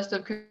smallest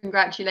of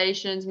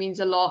congratulations means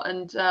a lot,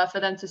 and for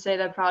them to say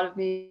they're proud of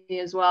me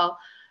as well.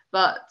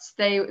 But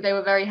they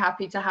were very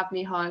happy to have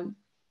me home.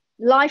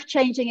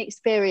 Life-changing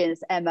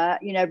experience, Emma.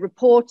 You know,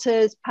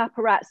 reporters,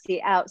 paparazzi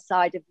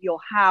outside of your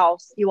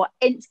house. You are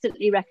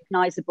instantly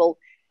recognisable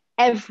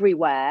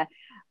everywhere.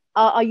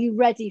 Are you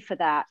ready for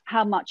that?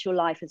 How much your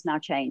life has now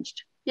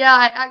changed? Yeah,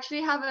 I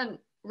actually haven't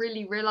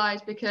really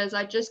realised, because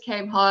I just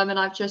came home and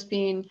I've just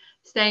been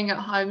staying at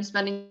home,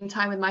 spending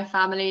time with my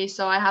family.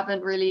 So I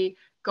haven't really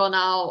gone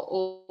out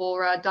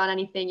or done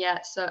anything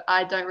yet. So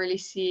I don't really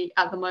see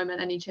at the moment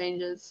any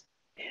changes.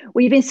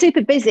 Well, you've been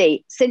super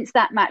busy since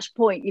that match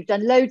point. You've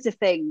done loads of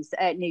things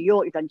at New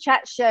York. You've done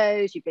chat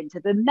shows. You've been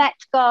to the Met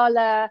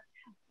Gala,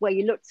 where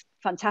you looked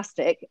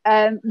fantastic.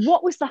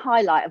 What was the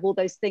highlight of all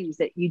those things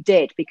that you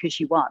did because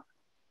you won?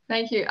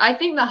 Thank you. I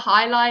think the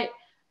highlight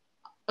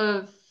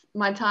of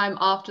my time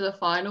after the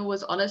final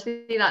was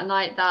honestly that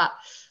night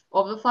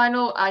of the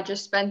final. I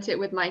just spent it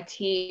with my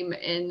team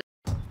in.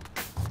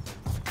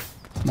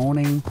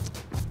 Morning.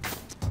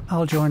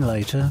 I'll join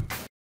later.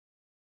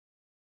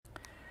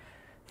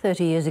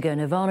 30 years ago,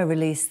 Nirvana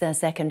released their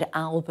second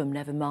album,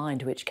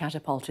 Nevermind, which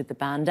catapulted the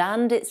band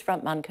and its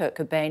frontman Kurt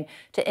Cobain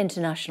to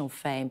international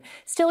fame.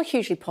 Still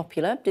hugely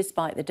popular,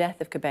 despite the death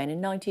of Cobain in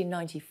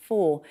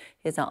 1994.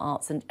 Here's our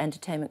arts and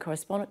entertainment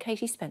correspondent,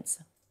 Katie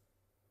Spencer.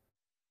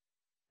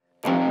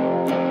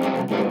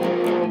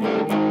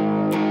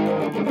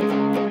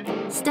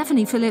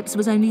 Stephanie Phillips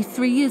was only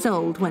 3 years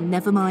old when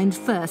Nevermind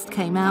first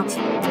came out.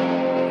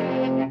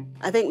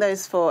 I think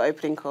those 4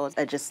 opening chords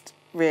are just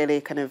really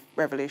kind of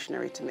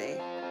revolutionary to me.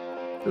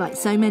 Like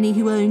so many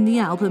who own the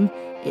album,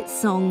 its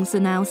songs are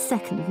now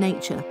second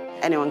nature.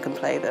 Anyone can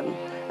play them,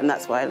 and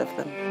that's why I love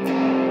them.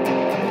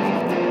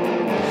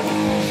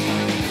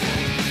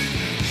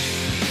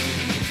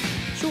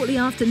 Shortly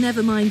after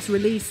Nevermind's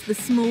release, the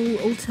small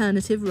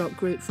alternative rock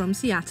group from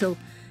Seattle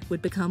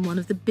would become one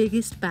of the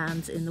biggest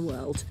bands in the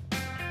world.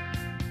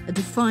 A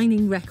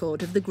defining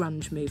record of the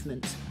grunge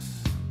movement.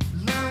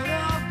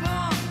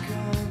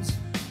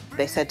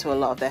 They said to a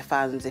lot of their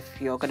fans,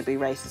 if you're going to be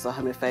racist or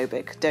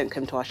homophobic, don't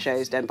come to our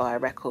shows, don't buy our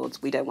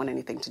records, we don't want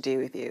anything to do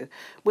with you,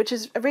 which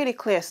is a really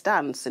clear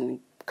stance, and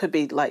could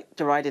be like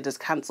derided as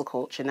cancel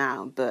culture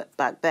now, but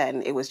back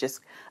then it was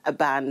just a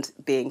band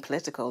being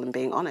political and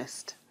being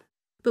honest.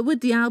 But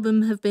would the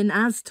album have been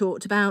as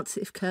talked about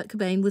if Kurt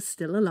Cobain was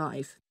still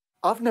alive?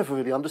 I've never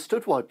really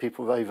understood why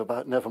people rave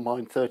about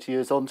Nevermind 30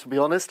 years on, to be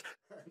honest.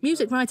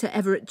 Music writer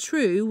Everett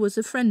True was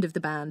a friend of the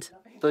band.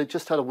 They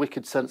just had a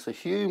wicked sense of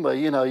humour,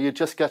 you know, you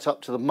just get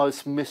up to the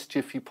most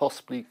mischief you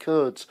possibly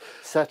could,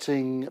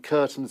 setting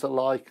curtains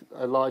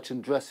alight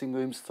in dressing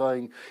rooms,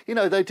 throwing, you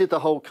know, they did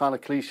the whole kind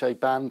of cliché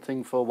band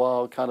thing for a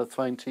while, kind of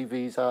throwing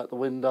TVs out the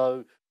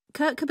window.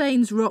 Kurt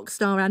Cobain's rock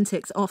star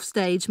antics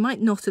offstage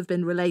might not have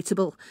been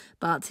relatable,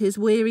 but his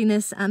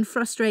weariness and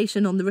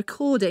frustration on the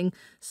recording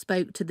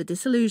spoke to the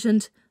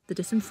disillusioned, the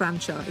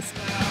disenfranchised.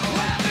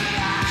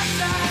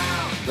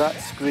 That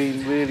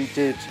screen really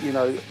did, you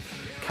know,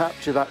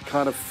 capture that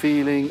kind of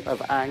feeling of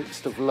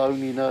angst, of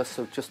loneliness,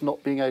 of just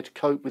not being able to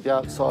cope with the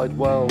outside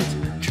world.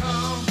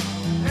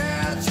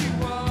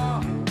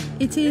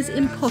 It is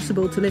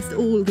impossible to list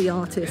all the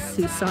artists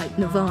who cite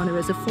Nirvana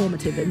as a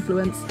formative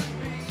influence.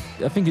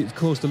 I think it's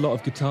caused a lot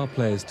of guitar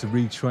players to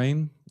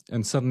retrain,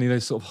 and suddenly they're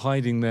sort of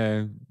hiding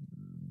their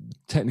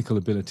technical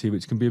ability,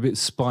 which can be a bit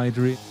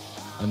spidery.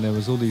 And there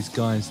was all these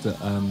guys that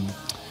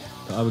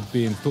I would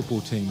be in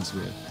football teams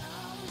with,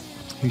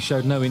 who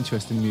showed no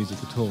interest in music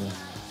at all.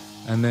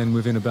 And then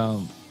within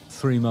about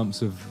 3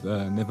 months of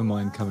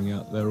Nevermind coming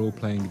out, they're all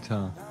playing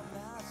guitar.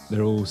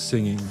 They're all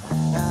singing.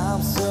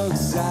 I'm so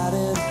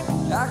excited,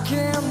 I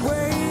can't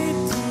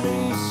wait to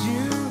meet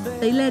you.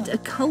 They led a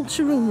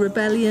cultural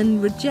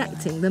rebellion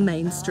rejecting the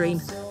mainstream.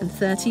 And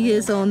 30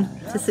 years on,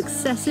 to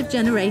successive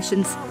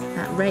generations,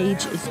 that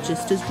rage is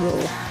just as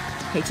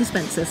raw. Katie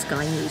Spencer,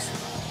 Sky News.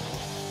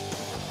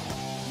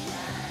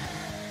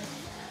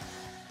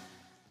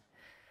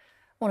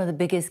 One of the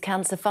biggest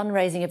cancer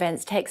fundraising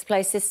events takes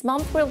place this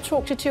month. We'll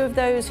talk to two of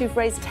those who've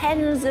raised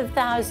tens of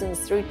thousands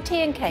through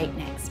tea and cake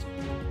next.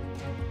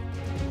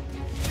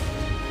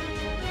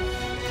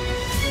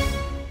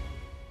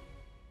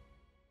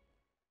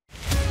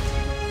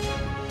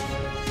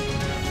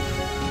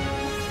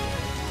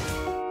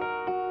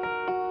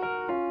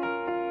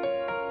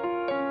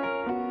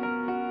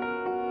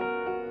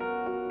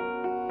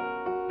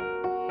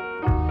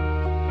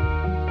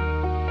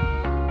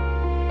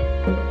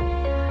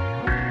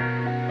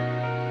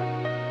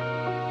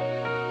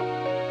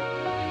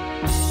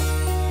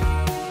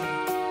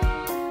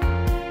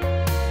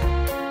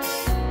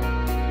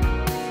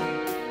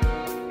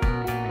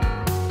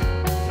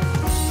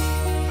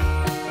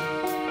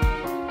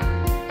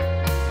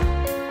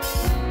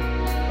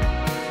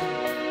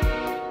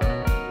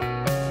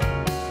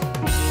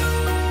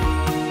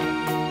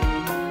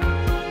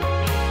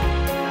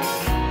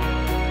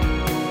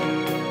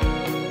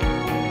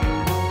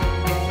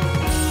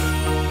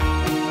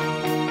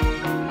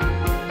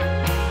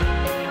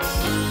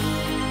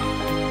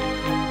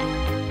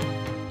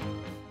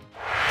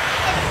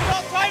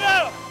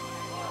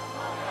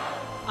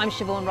 I'm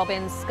Siobhan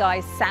Robbins,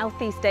 Sky's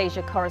Southeast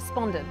Asia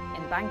correspondent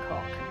in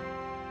Bangkok.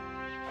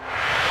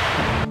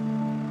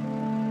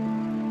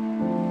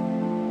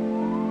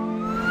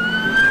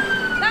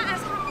 That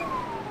has happened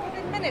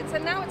within minutes,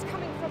 and now it's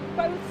coming from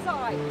both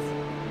sides,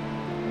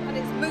 and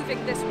it's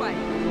moving this way.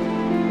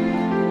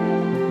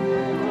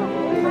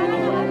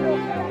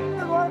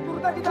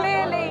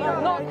 Clearly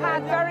not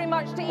had very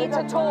much to eat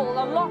at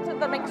all, a lot of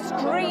them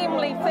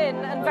extremely thin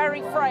and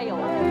very frail.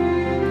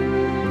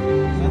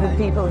 The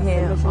people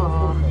here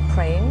are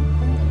praying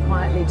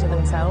quietly to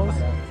themselves.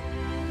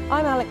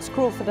 I'm Alex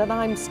Crawford and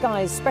I'm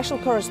Sky's special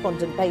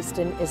correspondent based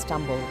in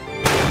Istanbul.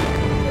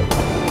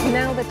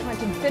 Now they're trying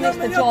to finish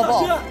the job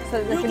off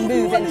so that they can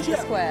move into the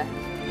square.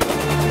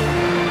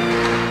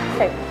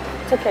 Okay,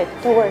 it's okay,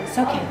 don't worry, it's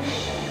okay.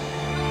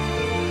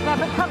 They're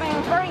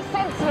becoming very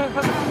sensitive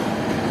about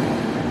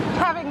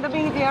having the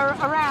media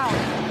around.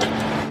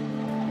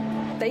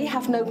 They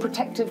have no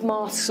protective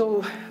masks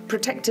or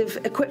protective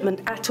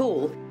equipment at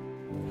all.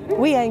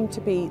 We aim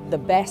to be the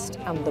best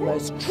and the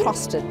most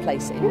trusted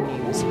place in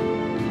news.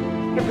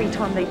 Every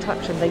time they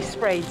touch them, they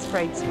spray.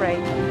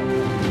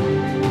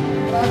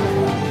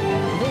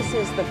 This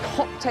is the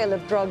cocktail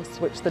of drugs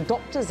which the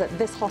doctors at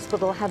this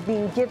hospital have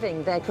been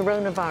giving their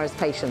coronavirus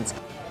patients,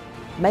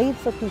 made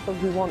for people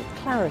who want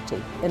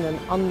clarity in an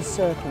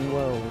uncertain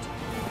world.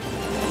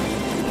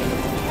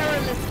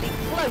 Perilously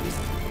close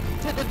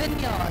to the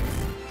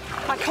vineyards.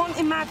 I can't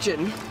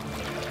imagine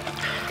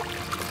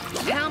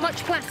how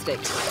much plastic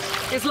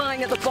is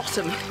lying at the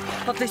bottom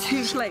of this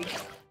huge lake.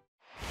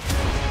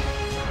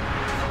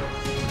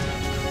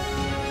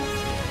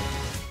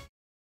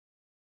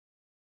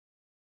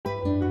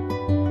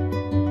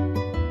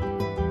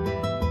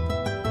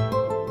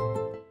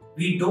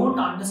 We don't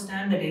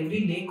understand that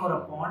every lake or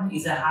a pond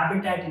is a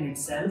habitat in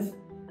itself,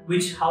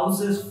 which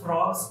houses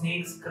frogs,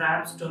 snakes,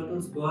 crabs,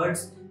 turtles,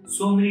 birds,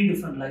 so many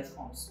different life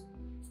forms.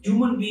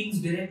 Human beings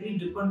directly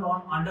depend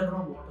on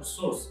underground water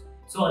source.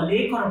 So a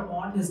lake or a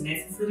pond is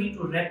necessary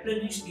to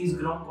replenish these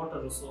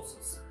groundwater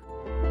resources.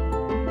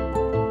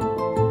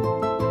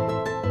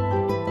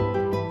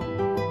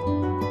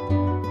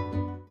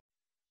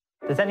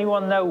 Does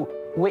anyone know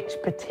which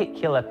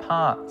particular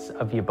parts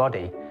of your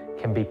body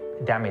can be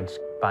damaged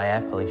by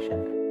air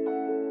pollution.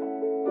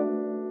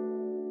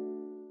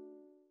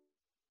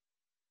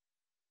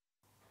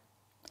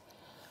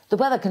 The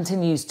weather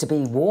continues to be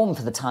warm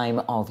for the time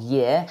of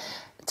year.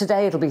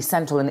 Today it'll be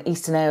central and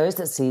eastern areas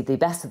that see the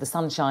best of the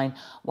sunshine,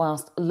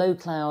 whilst low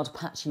cloud,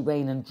 patchy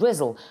rain and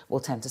drizzle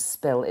will tend to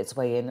spill its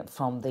way in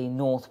from the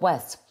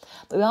northwest.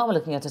 But we are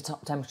looking at a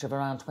top temperature of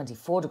around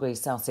 24 degrees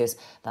Celsius,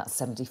 that's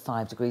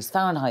 75 degrees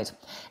Fahrenheit.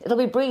 It'll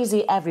be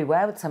breezy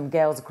everywhere with some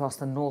gales across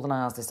the Northern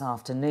Isles this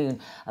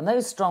afternoon, and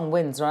those strong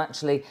winds are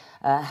actually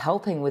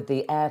helping with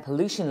the air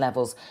pollution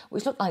levels,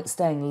 which look like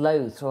staying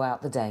low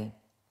throughout the day.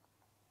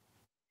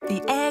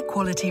 The Air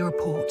Quality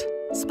Report,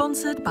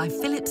 sponsored by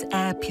Philips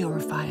Air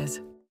Purifiers.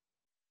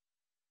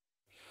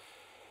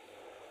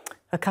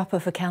 A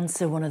Cuppa for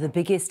Cancer, one of the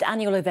biggest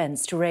annual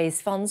events to raise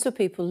funds for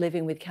people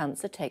living with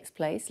cancer, takes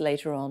place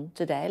later on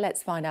today.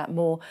 Let's find out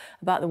more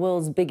about the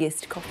world's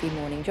biggest coffee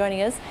morning.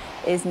 Joining us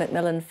is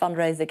Macmillan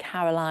fundraiser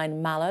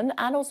Caroline Mallon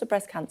and also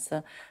breast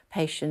cancer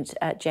patient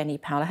Jenny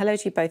Powler. Hello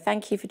to you both.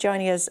 Thank you for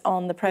joining us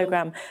on the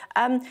programme.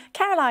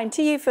 Caroline,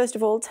 to you first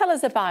of all, tell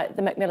us about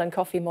the Macmillan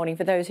Coffee Morning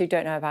for those who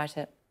don't know about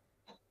it.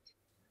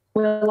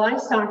 Well, I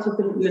started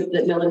the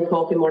Macmillan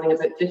Coffee Morning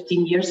about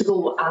 15 years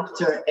ago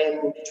after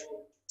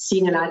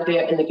seeing an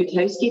advert in the Good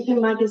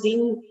Housekeeping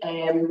magazine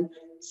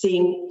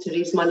saying to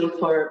raise money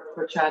for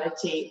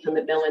charity for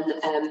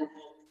Macmillan.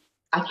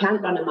 I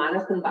can't run a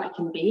marathon, but I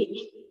can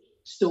bake.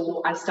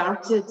 So I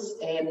started,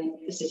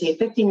 as I say,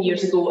 15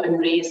 years ago and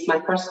raised my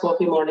first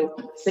coffee morning,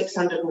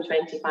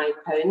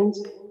 £625.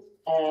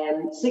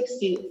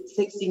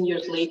 16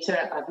 years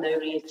later, I've now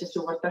raised just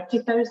over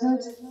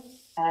 30,000.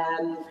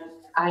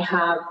 I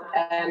have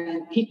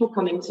people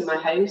coming to my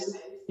house.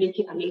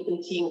 I make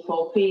them tea and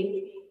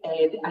coffee.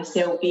 I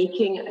sell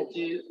baking. I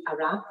do a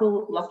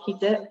raffle, lucky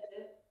dip,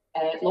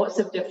 lots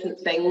of different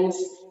things.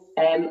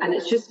 And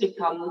it's just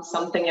become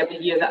something every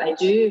year that I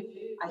do.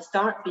 I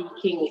start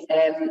baking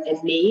in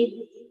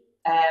May.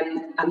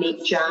 I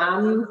make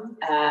jam.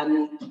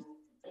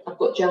 I've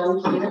got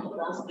jam here,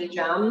 raspberry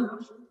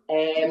jam.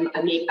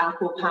 I make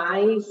apple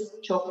pies,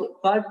 chocolate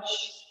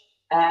fudge.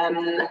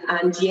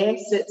 And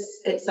yes,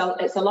 it's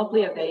a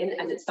lovely event,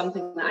 and it's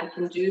something that I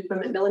can do for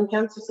Macmillan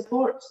Cancer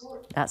Support.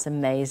 That's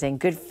amazing.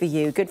 Good for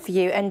you. Good for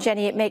you. And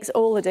Jenny, it makes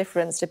all the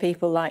difference to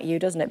people like you,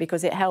 doesn't it?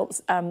 Because it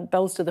helps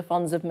bolster the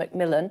funds of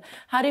Macmillan.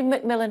 How did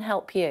Macmillan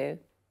help you?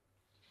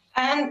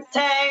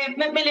 So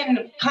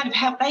Macmillan kind of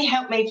helped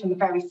me from the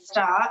very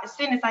start. As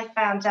soon as I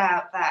found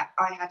out that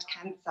I had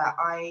cancer,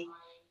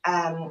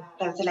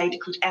 there was a lady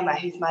called Emma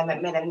who's my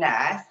Macmillan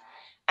nurse.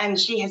 And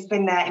she has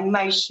been there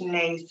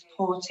emotionally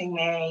supporting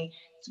me,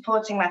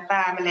 supporting my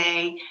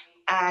family.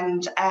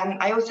 And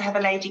I also have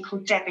a lady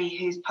called Debbie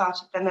who's part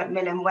of the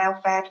Macmillan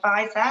Welfare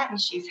Advisor, and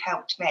she's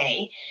helped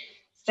me.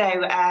 So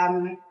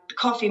the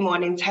coffee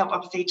mornings help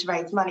obviously to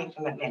raise money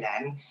for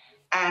Macmillan.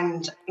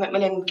 And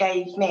Macmillan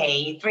gave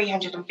me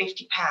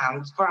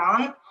 £350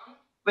 grant,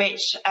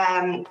 which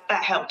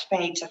that helped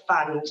me to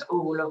fund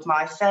all of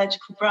my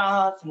surgical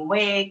bras and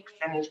wigs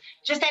and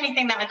just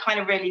anything that I kind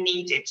of really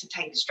needed to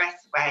take the stress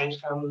away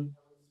from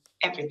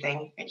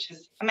everything, which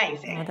is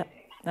amazing. Oh,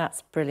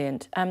 that's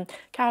brilliant.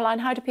 Caroline,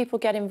 how do people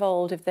get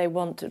involved if they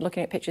want,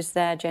 looking at pictures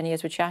there, Jenny,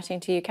 as we're chatting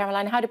to you.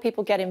 Caroline, how do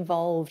people get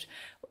involved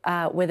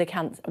with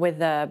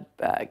a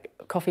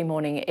coffee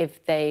morning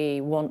if they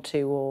want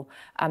to or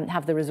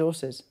have the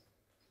resources?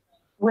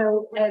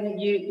 Well,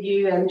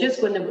 you just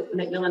go on the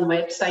Macmillan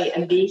website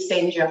and they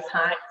send you a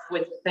pack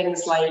with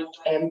things like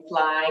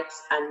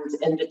flags and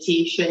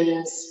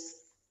invitations.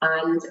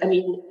 And I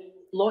mean,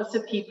 lots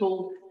of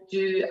people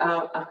do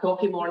a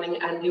coffee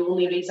morning and they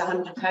only raise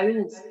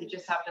 £100. They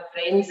just have their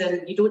friends,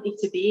 and you don't need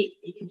to bake.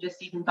 You can just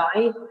even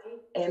buy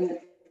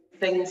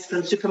things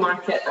from the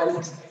supermarket.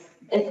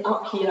 And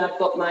up here I've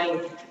got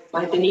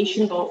my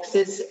donation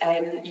boxes.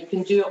 You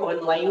can do it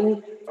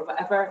online or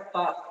whatever,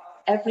 but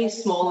every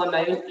small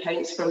amount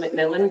counts for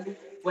Macmillan,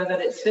 whether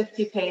it's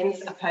 50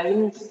 pence, a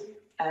pound,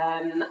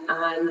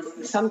 and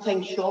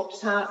sometimes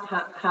shops have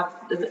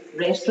the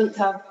restaurants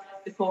have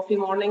the coffee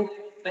morning,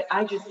 but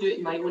I just do it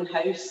in my own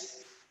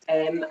house,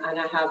 and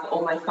I have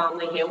all my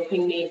family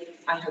helping me.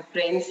 I have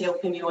friends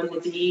helping me on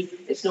the day.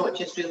 It's not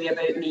just really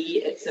about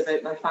me, it's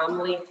about my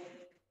family,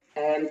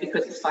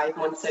 because it's 5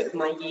 months out of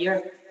my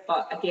year.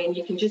 But again,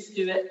 you can just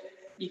do it.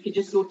 You can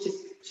just go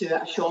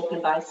to a shop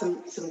and buy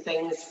some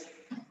things,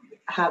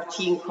 have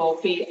tea and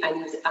coffee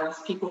and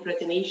ask people for a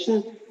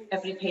donation.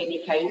 Every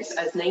penny counts,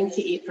 as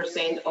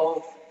 98%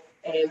 of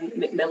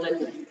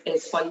Macmillan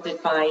is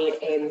funded by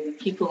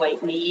people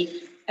like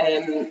me.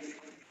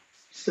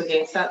 So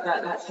yes,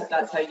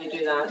 that's how you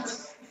do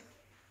that.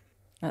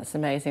 That's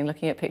amazing,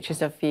 looking at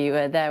pictures of you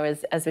there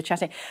as we're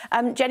chatting.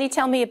 Jenny,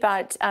 tell me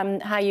about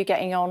how you're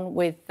getting on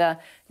with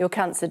your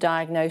cancer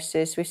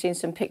diagnosis. We've seen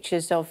some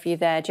pictures of you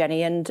there,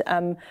 Jenny, and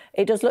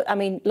it does look, I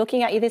mean,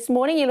 looking at you this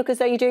morning, you look as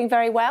though you're doing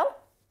very well.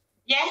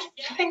 Yes,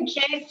 thank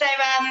you. So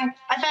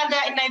I found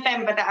out in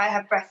November that I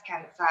have breast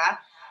cancer,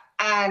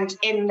 and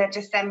in the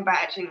December,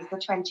 actually it was the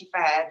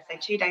 23rd, so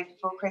 2 days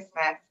before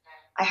Christmas,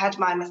 I had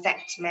my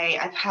mastectomy.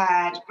 I've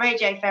had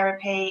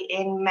radiotherapy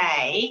in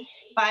May,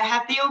 but I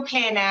have the all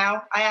clear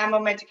now. I am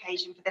on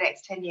medication for the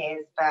next 10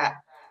 years, but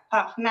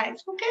apart from that,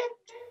 it's all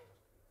good.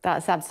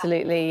 That's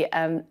absolutely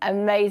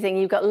amazing.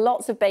 You've got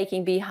lots of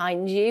baking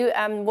behind you.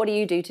 What do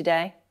you do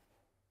today?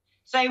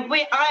 So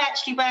I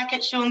actually work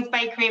at Sean's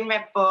Bakery in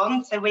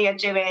Redbourne. So we are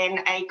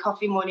doing a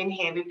coffee morning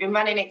here. We've been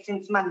running it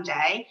since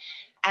Monday,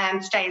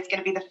 and today is going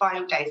to be the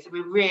final day. So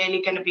we're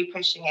really going to be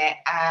pushing it.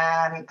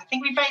 I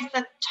think we've raised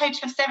a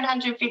total of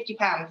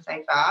 £750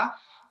 so far,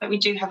 but we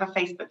do have a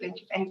Facebook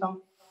link if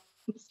anyone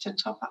wants to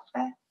top up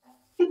there.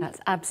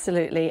 That's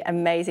absolutely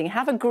amazing.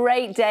 Have a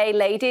great day,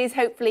 ladies.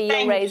 Hopefully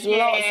you'll raise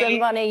lots of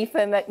money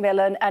for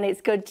Macmillan, and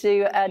it's good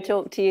to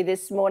talk to you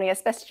this morning,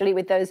 especially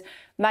with those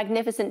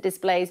magnificent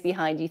displays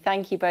behind you.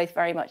 Thank you both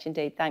very much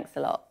indeed. Thanks a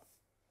lot.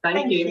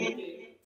 Thank you.